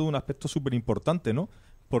 estamos hablando de un aspecto súper importante, ¿no?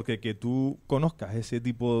 porque que tú conozcas ese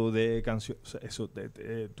tipo de canciones, eso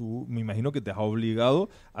tú me imagino que te has obligado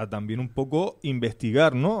a también un poco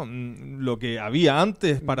investigar, ¿no? Lo que había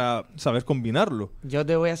antes para saber combinarlo. Yo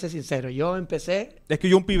te voy a ser sincero, yo empecé... Es que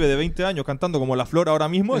yo un pibe de 20 años cantando como La Flor ahora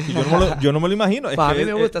mismo, es que yo no me lo imagino. Es Pues a que mí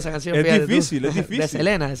me gusta esa canción. Es difícil. De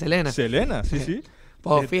Selena. Selena, sí.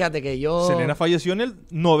 Pues fíjate que yo... Selena falleció en el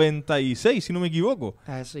 96, si no me equivoco.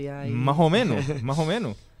 Eso ya hay... Más o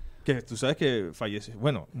menos. Que tú sabes que falleció,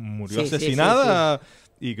 murió Sí, asesinada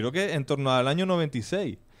y creo que en torno al año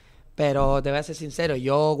 96. Pero te voy a ser sincero,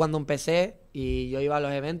 yo cuando empecé y yo iba a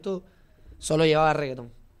los eventos, solo llevaba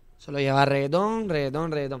reggaetón.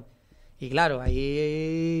 Reggaetón. Y claro,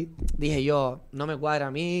 ahí dije yo, no me cuadra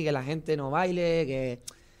a mí que la gente no baile, que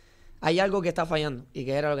hay algo que está fallando. Y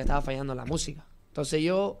que era lo que estaba fallando, la música. Entonces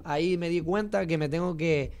yo ahí me di cuenta que me tengo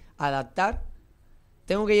que adaptar.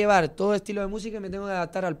 Tengo que llevar todo estilo de música y me tengo que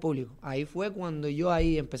adaptar al público. Ahí fue cuando yo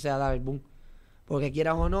ahí empecé a dar el boom. Porque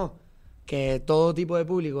quieras o no, que todo tipo de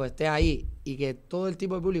público esté ahí y que todo el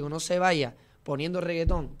tipo de público no se vaya poniendo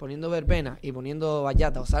reggaetón, poniendo verbena y poniendo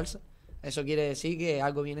bachata o salsa, eso quiere decir que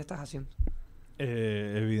algo bien estás haciendo.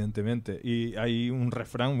 Evidentemente. Y hay un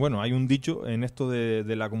refrán, hay un dicho en esto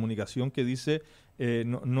de la comunicación que dice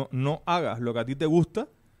no hagas lo que a ti te gusta,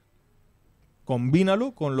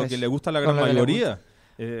 combínalo con lo que le gusta a la gran mayoría.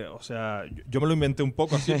 Yo me lo inventé un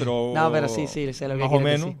poco así, pero... No, pero sí, sé lo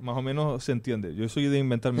que más o menos se entiende. Yo soy de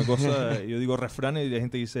inventarme cosas, yo digo refranes y la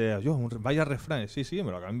gente dice, vaya refranes. Sí,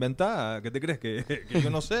 me lo acabo de inventar. ¿Qué te crees? Que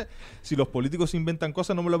yo no sé. Si los políticos inventan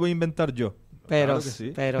cosas, no me las voy a inventar yo. Pero, claro que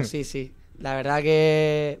sí. Pero sí. La verdad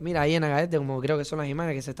que... Mira, ahí en Agaete, como creo que son las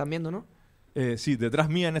imágenes que se están viendo, ¿no? Sí, detrás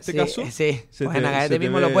mía en este caso. Sí, pues en Agaete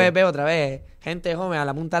mismo lo puedes ver otra vez. Gente joven a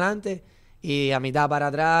la punta adelante y a mitad para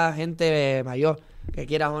atrás, gente mayor. Que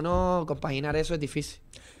quieras o no, compaginar eso es difícil.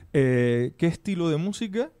 ¿Qué estilo de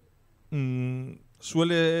música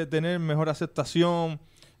suele tener mejor aceptación?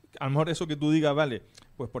 A lo mejor eso que tú digas, vale,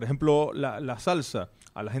 pues por ejemplo la salsa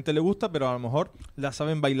a la gente le gusta, pero a lo mejor la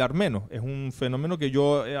saben bailar menos. Es un fenómeno que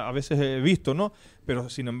yo a veces he visto, ¿no? Pero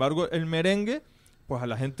sin embargo el merengue, pues a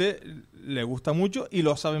la gente le gusta mucho y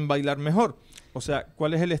lo saben bailar mejor. O sea,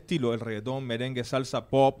 ¿cuál es el estilo? ¿El reggaetón, merengue, salsa,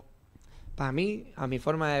 pop? Para mí, a mi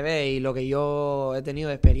forma de ver y lo que yo he tenido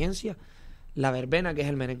de experiencia, la verbena, que es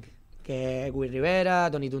el merengue. Que es Luis Rivera,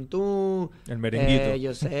 Tony Tuntún, el merenguito,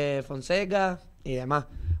 José Fonseca y demás.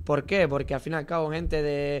 ¿Por qué? Porque al fin y al cabo gente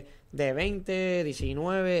de 20,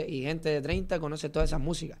 19 y gente de 30 conoce todas esas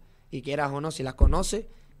músicas. Y quieras o no, si las conoce,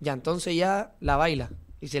 ya entonces ya la baila.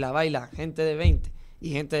 Y si la baila gente de 20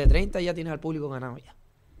 y gente de 30, ya tienes al público ganado ya.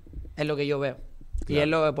 Es lo que yo veo. Claro. Y es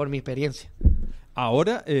lo por mi experiencia.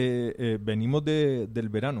 Ahora venimos del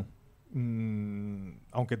verano.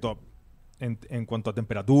 Aunque en cuanto a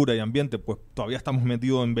temperatura y ambiente, pues todavía estamos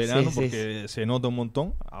metidos en verano porque se nota un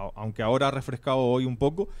montón, aunque ahora ha refrescado hoy un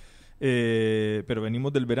poco, pero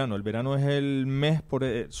venimos del verano. El verano es el mes,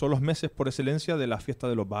 son los meses por excelencia de la fiesta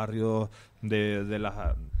de los barrios, de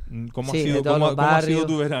las... ¿Cómo ha sido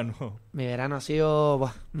tu verano? Mi verano ha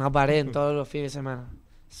sido, no paré en todos los fines de semana.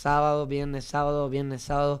 Sábado, viernes, sábado.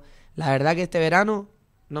 La verdad que este verano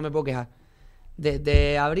no me puedo quejar.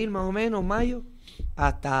 Desde abril más o menos, mayo,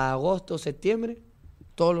 hasta agosto, septiembre,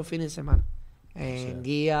 todos los fines de semana. En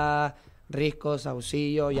Guía, Risco,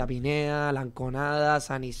 Saucillo, Yapinea, Lanconada,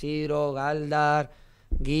 San Isidro, Galdar,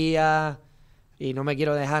 Guía, y no me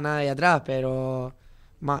quiero dejar nada de atrás, pero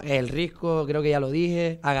el Risco, creo que ya lo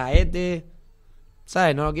dije, Agaete,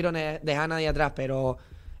 ¿sabes? No lo quiero dejar nadie atrás, pero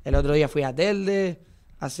el otro día fui a Telde,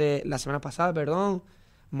 la semana pasada,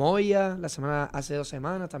 Moya, hace 2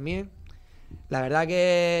 semanas también. La verdad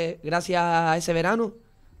que gracias a ese verano,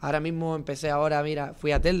 ahora mismo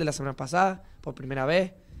fui a Telde la semana pasada por primera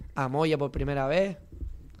vez, a Moya por primera vez.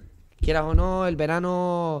 Quieras o no, el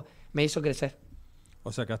verano me hizo crecer.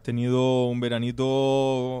 O sea que has tenido un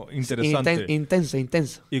veranito interesante.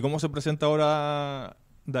 Intenso. ¿Y cómo se presenta ahora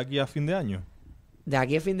de aquí a fin de año? De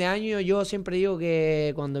aquí a fin de año yo siempre digo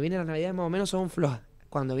que cuando vienen las navidades más o menos son flojas.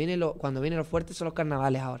 Cuando viene lo fuerte son los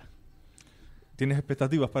carnavales ahora. ¿Tienes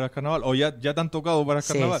expectativas para el carnaval? ¿O ya te han tocado para el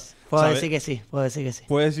carnaval? Sí, puedo decir que sí.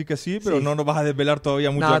 Puedes decir que sí, pero no nos vas a desvelar todavía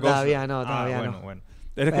muchas cosas. Todavía no. Bueno.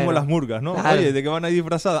 Eres como las murgas, ¿no? Claro. Oye, ¿de qué van a ir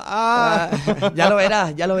disfrazadas? ¡Ah! Ya lo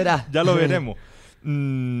verás. Ya lo veremos.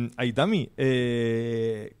 Aithamy,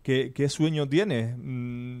 ¿qué sueño tienes?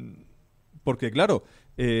 Porque claro,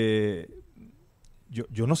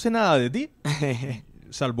 yo no sé nada de ti,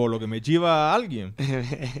 salvo lo que me chiva alguien,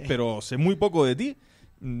 pero sé muy poco de ti.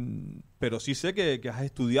 Pero sí sé que has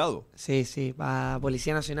estudiado. Sí, para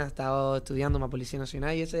Policía Nacional. He estado estudiando para Policía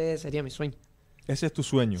Nacional y ese sería mi sueño. Ese es tu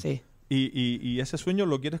sueño. Sí. ¿Y ese sueño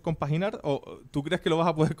lo quieres compaginar? ¿O tú crees que lo vas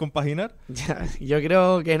a poder compaginar? Yo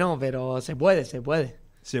creo que no, pero se puede. Se puede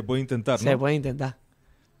intentar, ¿no? Se puede intentar.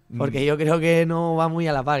 Porque yo creo que no va muy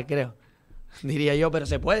a la par, creo. Diría yo, pero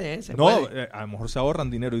se puede, ¿eh? Se puede. A lo mejor se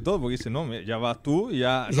ahorran dinero y todo, porque dicen, no, ya vas tú y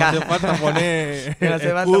ya no hace falta poner no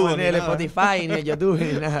hace falta poner el Spotify, ni el YouTube,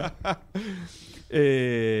 ni nada.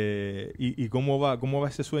 ¿Y cómo va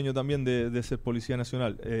ese sueño también de ser Policía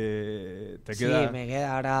Nacional? ¿Te queda? Sí, me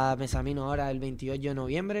queda. Ahora me examino ahora el 28 de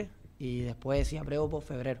noviembre y después, si apruebo, por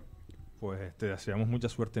febrero. Pues te deseamos mucha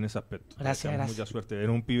suerte en ese aspecto. Gracias. Mucha suerte. Eres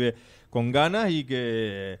un pibe con ganas y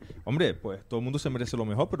que, hombre, pues todo el mundo se merece lo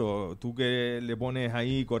mejor, pero tú que le pones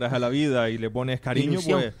ahí coraje a la vida y le pones cariño,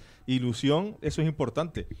 pues ilusión, eso es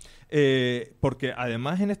importante. Porque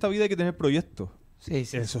además en esta vida hay que tener proyectos. Sí.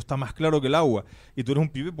 Eso está más claro que el agua. Y tú eres un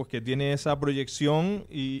pibe pues que tiene esa proyección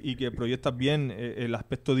y que proyectas bien el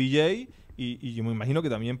aspecto DJ y yo me imagino que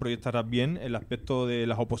también proyectarás bien el aspecto de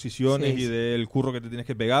las oposiciones y del curro que te tienes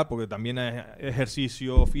que pegar, porque también es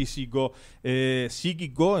ejercicio físico,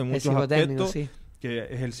 psíquico en muchos aspectos. Que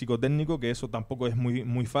es el psicotécnico, que eso tampoco es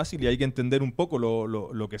muy fácil y hay que entender un poco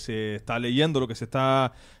lo que se está leyendo, lo que se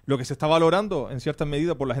está valorando en cierta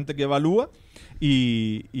medida por la gente que evalúa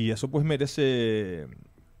y eso pues merece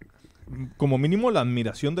como mínimo la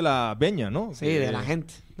admiración de la peña, ¿no? Sí, de la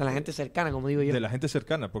gente cercana, como digo yo. De la gente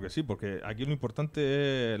cercana, porque aquí lo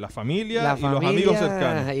importante es la familia y los amigos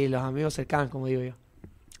cercanos. Y los amigos cercanos, como digo yo.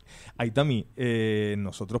 Aithamy,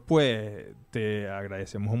 nosotros pues te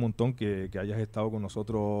agradecemos un montón que hayas estado con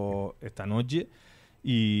nosotros esta noche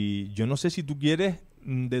y yo no sé si tú quieres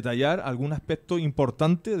detallar algún aspecto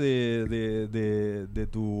importante de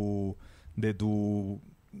tu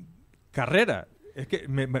carrera. Es que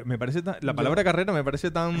me parece la palabra carrera me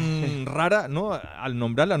parece tan rara, ¿no? Al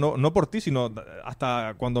nombrarla, no por ti, sino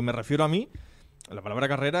hasta cuando me refiero a mí, la palabra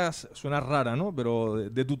carrera suena rara, ¿no? Pero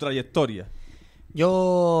de tu trayectoria.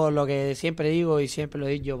 Yo lo que siempre digo y siempre lo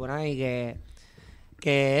he dicho por ahí,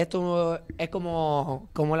 que esto es como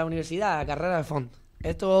la universidad, la carrera de fondo.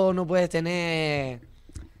 Esto no puedes tener,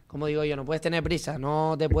 como digo yo, no puedes tener prisa,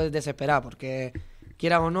 no te puedes desesperar, porque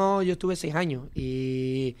quieras o no, yo estuve 6 años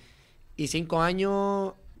y 5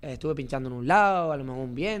 años estuve pinchando en un lado, a lo mejor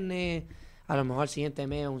un viernes, a lo mejor el siguiente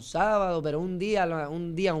mes un sábado, pero un día,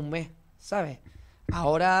 un mes, ¿sabes?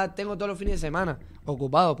 Ahora tengo todos los fines de semana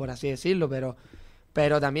ocupados, por así decirlo,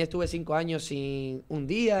 pero también estuve 5 años sin un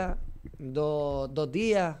día, dos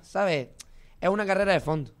días, ¿sabes? Es una carrera de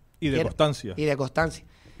fondo. Y de constancia. Y de constancia.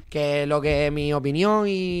 Que lo que mi opinión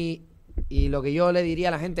y lo que yo le diría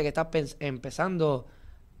a la gente que está empezando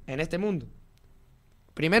en este mundo,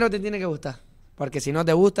 primero te tiene que gustar. Porque si no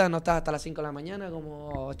te gusta, no estás hasta las 5 de la mañana,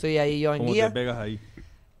 como estoy ahí yo en guía. Como te pegas ahí.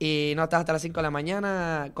 Y no estás hasta las 5 de la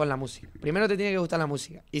mañana con la música. Primero te tiene que gustar la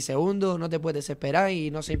música. Y segundo, no te puedes desesperar y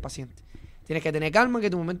no ser impaciente. Tienes que tener calma que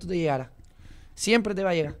tu momento te llegará. Siempre te va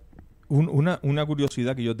a llegar. Una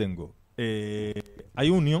curiosidad que yo tengo. ¿Hay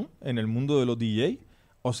unión en el mundo de los DJ?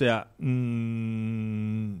 O sea,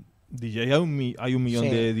 DJ hay un millón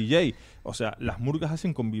de DJ. O sea, las murgas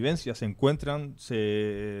hacen convivencia, se encuentran,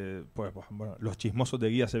 bueno, los chismosos de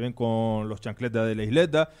guía se ven con los chancletas de la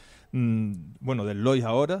isleta, bueno, del Lois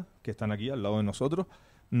ahora, que están aquí al lado de nosotros.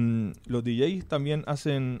 Los DJs también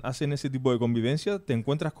hacen ese tipo de convivencia. ¿Te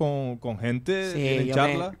encuentras con gente? ¿Tienen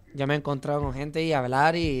charlas? Yo me he encontrado con gente y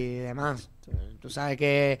hablar y demás. Tú sabes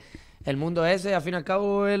que el mundo ese, al fin y al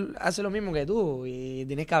cabo, él hace lo mismo que tú y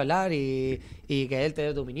tienes que hablar y que él te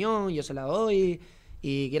dé tu opinión, yo se la doy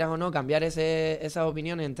y quieras o no, cambiar esas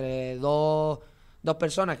opiniones entre dos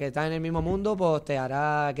personas que están en el mismo mundo, pues te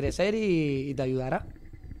hará crecer y te ayudará.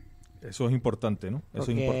 Eso es importante, ¿no? Eso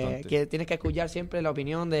porque es importante. Que tienes que escuchar siempre la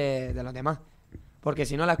opinión de los demás. Porque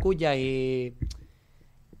si no la escuchas y...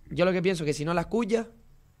 Yo lo que pienso es que si no la escuchas,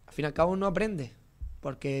 al fin y al cabo no aprendes.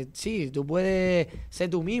 Porque sí, tú puedes ser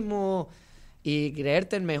tú mismo y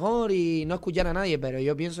creerte el mejor y no escuchar a nadie, pero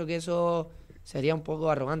yo pienso que eso sería un poco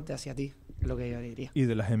arrogante hacia ti, es lo que yo diría. Y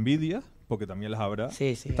de las envidias, porque también las habrá,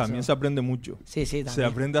 también eso. Se aprende mucho. Sí, también. Se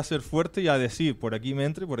aprende a ser fuerte y a decir, por aquí me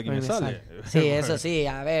entra y por aquí me sale. Sí, eso sí,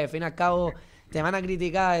 a ver, al fin y al cabo te van a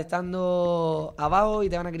criticar estando abajo y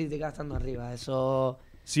te van a criticar estando arriba, eso...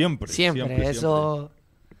 Siempre. Eso...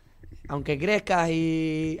 Aunque crezcas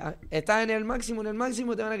y estás en el máximo,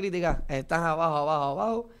 te van a criticar. Estás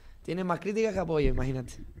abajo, tienes más críticas que apoyo,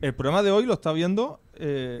 imagínate. El programa de hoy lo está viendo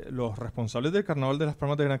los responsables del Carnaval de las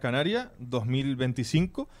Palmas de Gran Canaria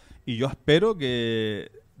 2025 y yo espero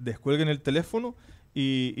que descuelguen el teléfono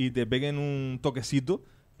y te peguen un toquecito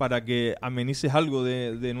para que amenices algo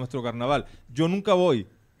de nuestro carnaval. Yo nunca voy,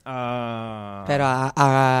 Pero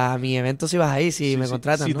a mi evento sí vas ahí, si me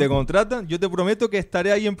contratan, Si ¿no? te contratan, yo te prometo que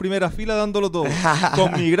estaré ahí en primera fila dándolo todo.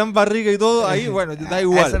 Con mi gran barriga y todo, ahí, bueno, da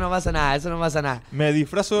igual. Eso no pasa nada. Me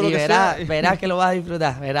disfrazo de lo y que verás, sea. verás que lo vas a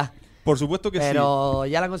disfrutar, verás. Por supuesto que sí. Pero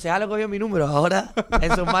ya la concejala cogió mi número, ahora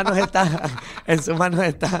en sus manos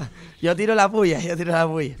está. Yo tiro la puya.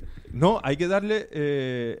 No, hay que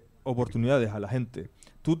darle oportunidades a la gente.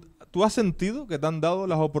 ¿Tú has sentido que te han dado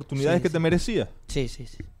las oportunidades que te merecías? Sí.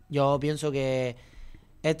 Yo pienso que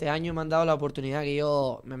este año me han dado la oportunidad que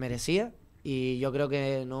yo me merecía y yo creo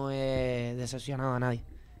que no he decepcionado a nadie.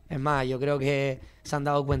 Es más, yo creo que se han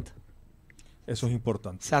dado cuenta. Eso es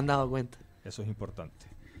importante. Se han dado cuenta. Eso es importante.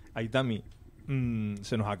 Aithamy,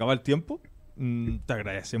 se nos acaba el tiempo. Te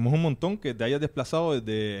agradecemos un montón que te hayas desplazado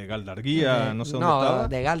desde Galdarguía, no sé dónde estaba.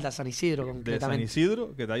 De Galda, San Isidro, completamente. De San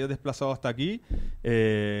Isidro, que te hayas desplazado hasta aquí.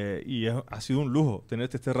 Y ha sido un lujo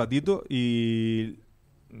tenerte este ratito. Y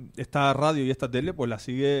esta radio y esta tele, pues la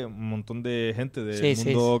sigue un montón de gente del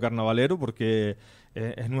mundo carnavalero, porque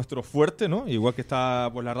es nuestro fuerte, ¿no? Igual que está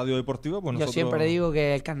pues la radio deportiva, pues nosotros... Yo siempre digo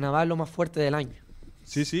que el carnaval es lo más fuerte del año.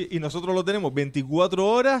 Sí, y nosotros lo tenemos 24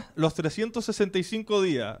 horas, los 365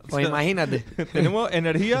 días. Pues imagínate. Tenemos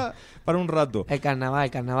energía para un rato. El carnaval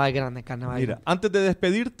es grande, el carnaval. Mira, antes de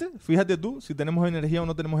despedirte, fíjate tú, si tenemos energía o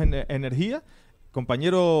no tenemos energía.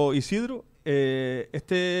 Compañero Isidro,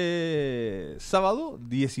 este sábado,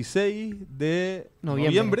 16 de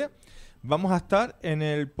noviembre, vamos a estar en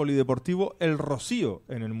el Polideportivo El Rocío,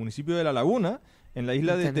 en el municipio de La Laguna, en la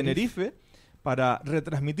isla de Tenerife, para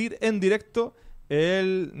retransmitir en directo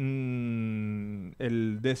el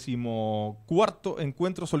 14º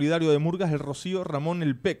encuentro solidario de Murgas El Rocío Ramón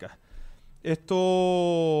El Peca.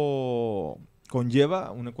 Esto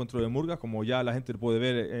conlleva un encuentro de Murgas, como ya la gente puede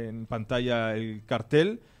ver en pantalla el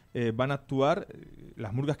cartel. Van a actuar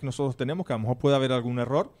las Murgas que nosotros tenemos, que a lo mejor puede haber algún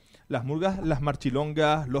error. Las Murgas, las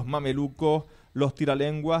marchilongas, los mamelucos, los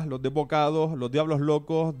tiralenguas, los desbocados, los diablos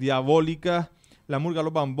locos, diabólicas, la Murga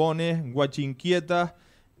Los Bambones, guachinquietas,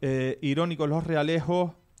 irónicos los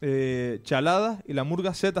realejos, chaladas y la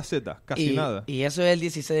Murga ZZ, casi nada. Y eso es el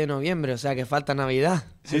 16 de noviembre, o sea que falta Navidad.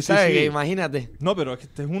 Sí, ¿Sabes? sí. Que imagínate. No, pero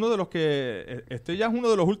este es uno de los que... Este ya es uno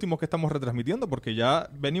de los últimos que estamos retransmitiendo, porque ya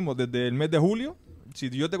venimos desde el mes de julio. Si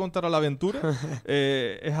yo te contara la aventura,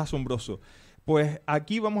 es asombroso. Pues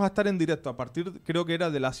aquí vamos a estar en directo a partir, creo que era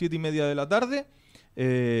de las 7:30 de la tarde,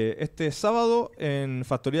 este sábado en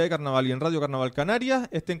Factoría de Carnaval y en Radio Carnaval Canarias,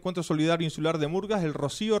 este encuentro solidario insular de Murgas, El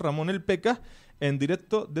Rocío, Ramón El Peca, en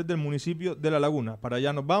directo desde el municipio de La Laguna. Para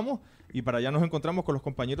allá nos vamos y para allá nos encontramos con los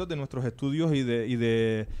compañeros de nuestros estudios y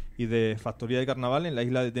de Factoría de Carnaval en la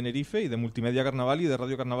isla de Tenerife, y de Multimedia Carnaval y de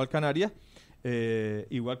Radio Carnaval Canarias.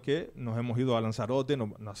 Igual que nos hemos ido a Lanzarote,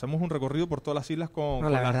 nos hacemos un recorrido por todas las islas con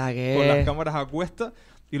las cámaras a cuesta,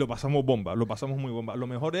 y lo pasamos bomba, lo pasamos muy bomba. Lo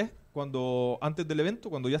mejor es cuando antes del evento,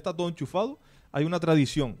 cuando ya está todo enchufado, hay una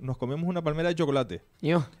tradición, nos comemos una palmera de chocolate.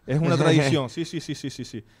 ¿Yo? Es una tradición, sí.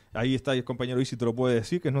 Ahí está, y el compañero Isi te lo puede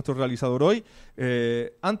decir, que es nuestro realizador hoy.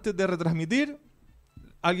 Antes de retransmitir,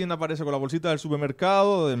 alguien aparece con la bolsita del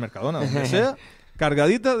supermercado, del Mercadona, donde sea,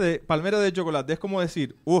 cargadita de palmera de chocolate. Es como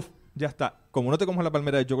decir, ya está. Como no te comas la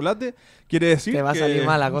palmera de chocolate, quiere decir que te va a salir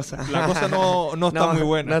mal la cosa. La cosa no está muy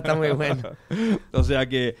buena. No está muy buena. O sea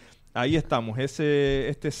que ahí estamos.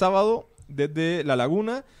 Este sábado, desde La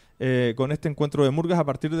Laguna, con este encuentro de Murgas a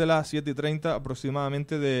partir de las 7:30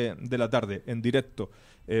 aproximadamente de la tarde, en directo,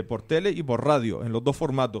 por tele y por radio, en los dos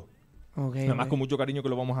formatos. Además, con mucho cariño que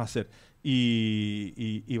lo vamos a hacer.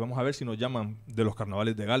 Y vamos a ver si nos llaman de los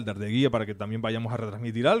carnavales de Galdar, de Guía, para que también vayamos a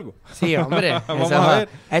retransmitir algo. Sí, hombre. Vamos a ver.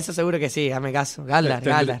 Eso seguro que sí, hazme caso. Galdar,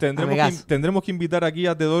 tendremos que invitar aquí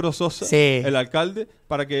a Teodoro Sosa, el alcalde,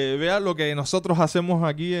 para que vea lo que nosotros hacemos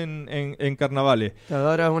aquí en carnavales.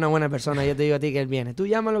 Teodoro es una buena persona, yo te digo a ti que él viene. Tú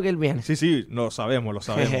llámalo que él viene. Sí, lo sabemos.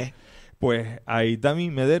 Pues a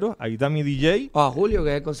Aithamy Medero, a Aithamy DJ. O a Julio,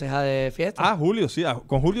 que es concejal de Fiestas. Ah, Julio, sí.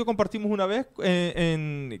 Con Julio compartimos una vez,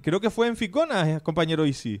 creo que fue en Ficona, compañero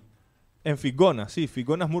Isi. En Ficona, sí,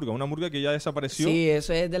 Ficona es Murga, una Murga que ya desapareció. Sí,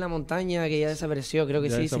 eso es de la montaña que ya desapareció, creo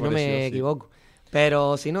que sí, si no me equivoco.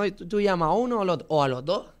 Pero si no, tú llamas a uno o a los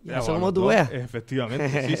dos, ya eso como tú veas.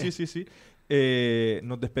 Efectivamente, sí.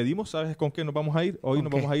 Nos despedimos, ¿sabes con qué nos vamos a ir? Hoy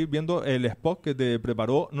nos vamos a ir viendo el spot que te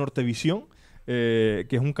preparó Nortevisión, que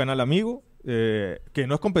es un canal amigo, que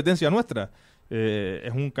no es competencia nuestra,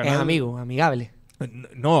 es un canal... Es amigo, amigable.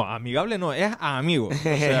 No, amigable no, es amigo. O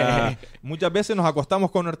sea, muchas veces nos acostamos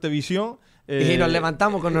con Nortevisión Y nos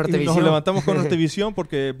levantamos con Nortevisión. Nos levantamos con Nortevisión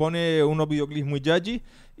porque pone unos videoclips muy judgy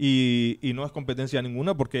y no es competencia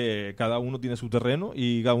ninguna porque cada uno tiene su terreno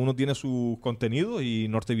y cada uno tiene sus contenidos y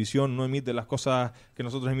Nortevisión no emite las cosas que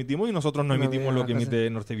nosotros emitimos y nosotros no emitimos lo que emite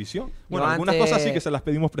Nortevisión. Bueno, algunas cosas sí que se las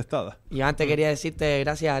pedimos prestadas. Yo antes quería decirte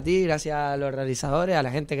gracias a ti, gracias a los realizadores, a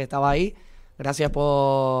la gente que estaba ahí, gracias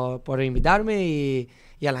por invitarme y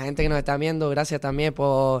a la gente que nos está viendo, gracias también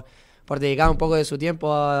por dedicar un poco de su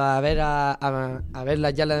tiempo a ver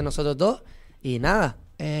las charlas de nosotros dos. Y nada,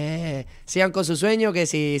 sigan con su sueño, que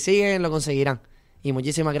si siguen lo conseguirán. Y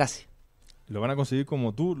muchísimas gracias. Lo van a conseguir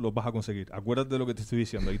como tú los vas a conseguir. Acuérdate de lo que te estoy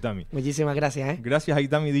diciendo, Aithamy. Muchísimas gracias, Gracias,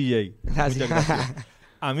 Aithamy DJ. Gracias. Muchas gracias.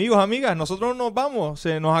 Amigos, amigas, nosotros nos vamos.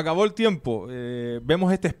 Se nos acabó el tiempo.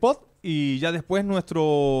 Vemos este spot y ya después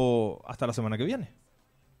hasta la semana que viene.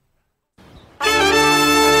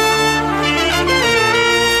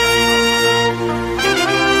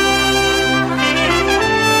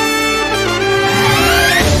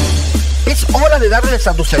 Es hora de darles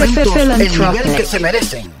a tus eventos el nivel que se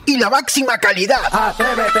merecen y la máxima calidad.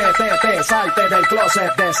 Atrévete, salte del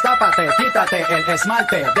closet, destápate, quítate el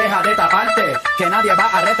esmalte, deja de taparte, que nadie va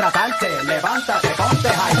a retratarte, levántate, ponte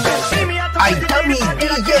hyper. Aithamy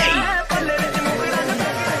DJ.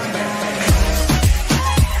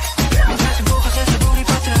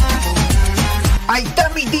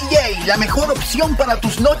 Aithamy DJ, la mejor opción para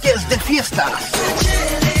tus noches de fiestas.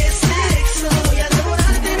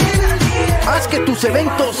 Haz que tus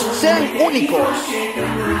eventos sean únicos.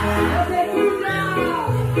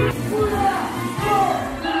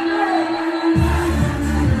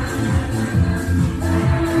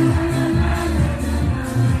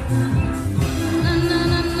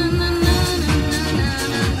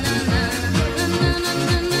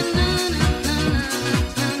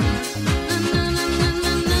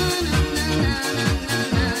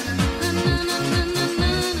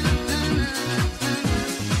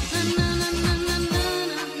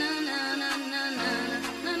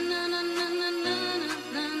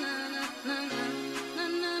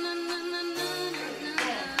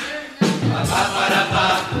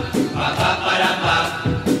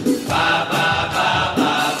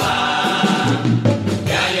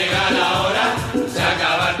 Ya llega la hora, se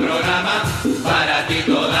acaba el programa, para ti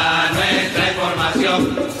toda nuestra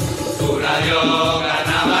información. Tu radio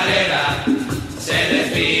carnavalera se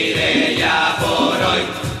despide ya por hoy,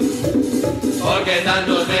 porque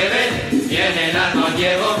tantos deben y en el alma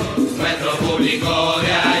llevo nuestro público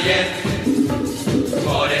de ayer.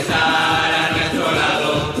 Por estar a nuestro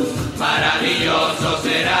lado, maravilloso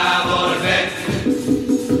será volver.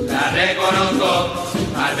 La reconozco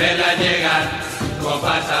al verla llegar,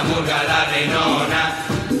 comparsa murga la reinona.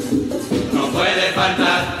 No puede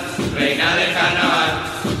faltar, reina del carnaval,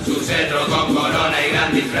 su cetro con corona y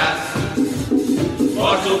gran disfraz.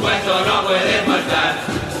 Por supuesto no puede faltar,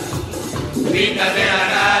 pintas de la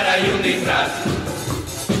cara y un disfraz.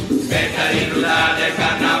 Vete a disfrutar del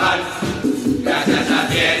carnaval, gracias a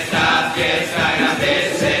fiesta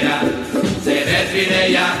grande será. Se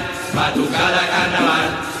despide ya Batukada Carnaval,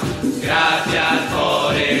 gracias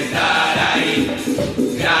por estar.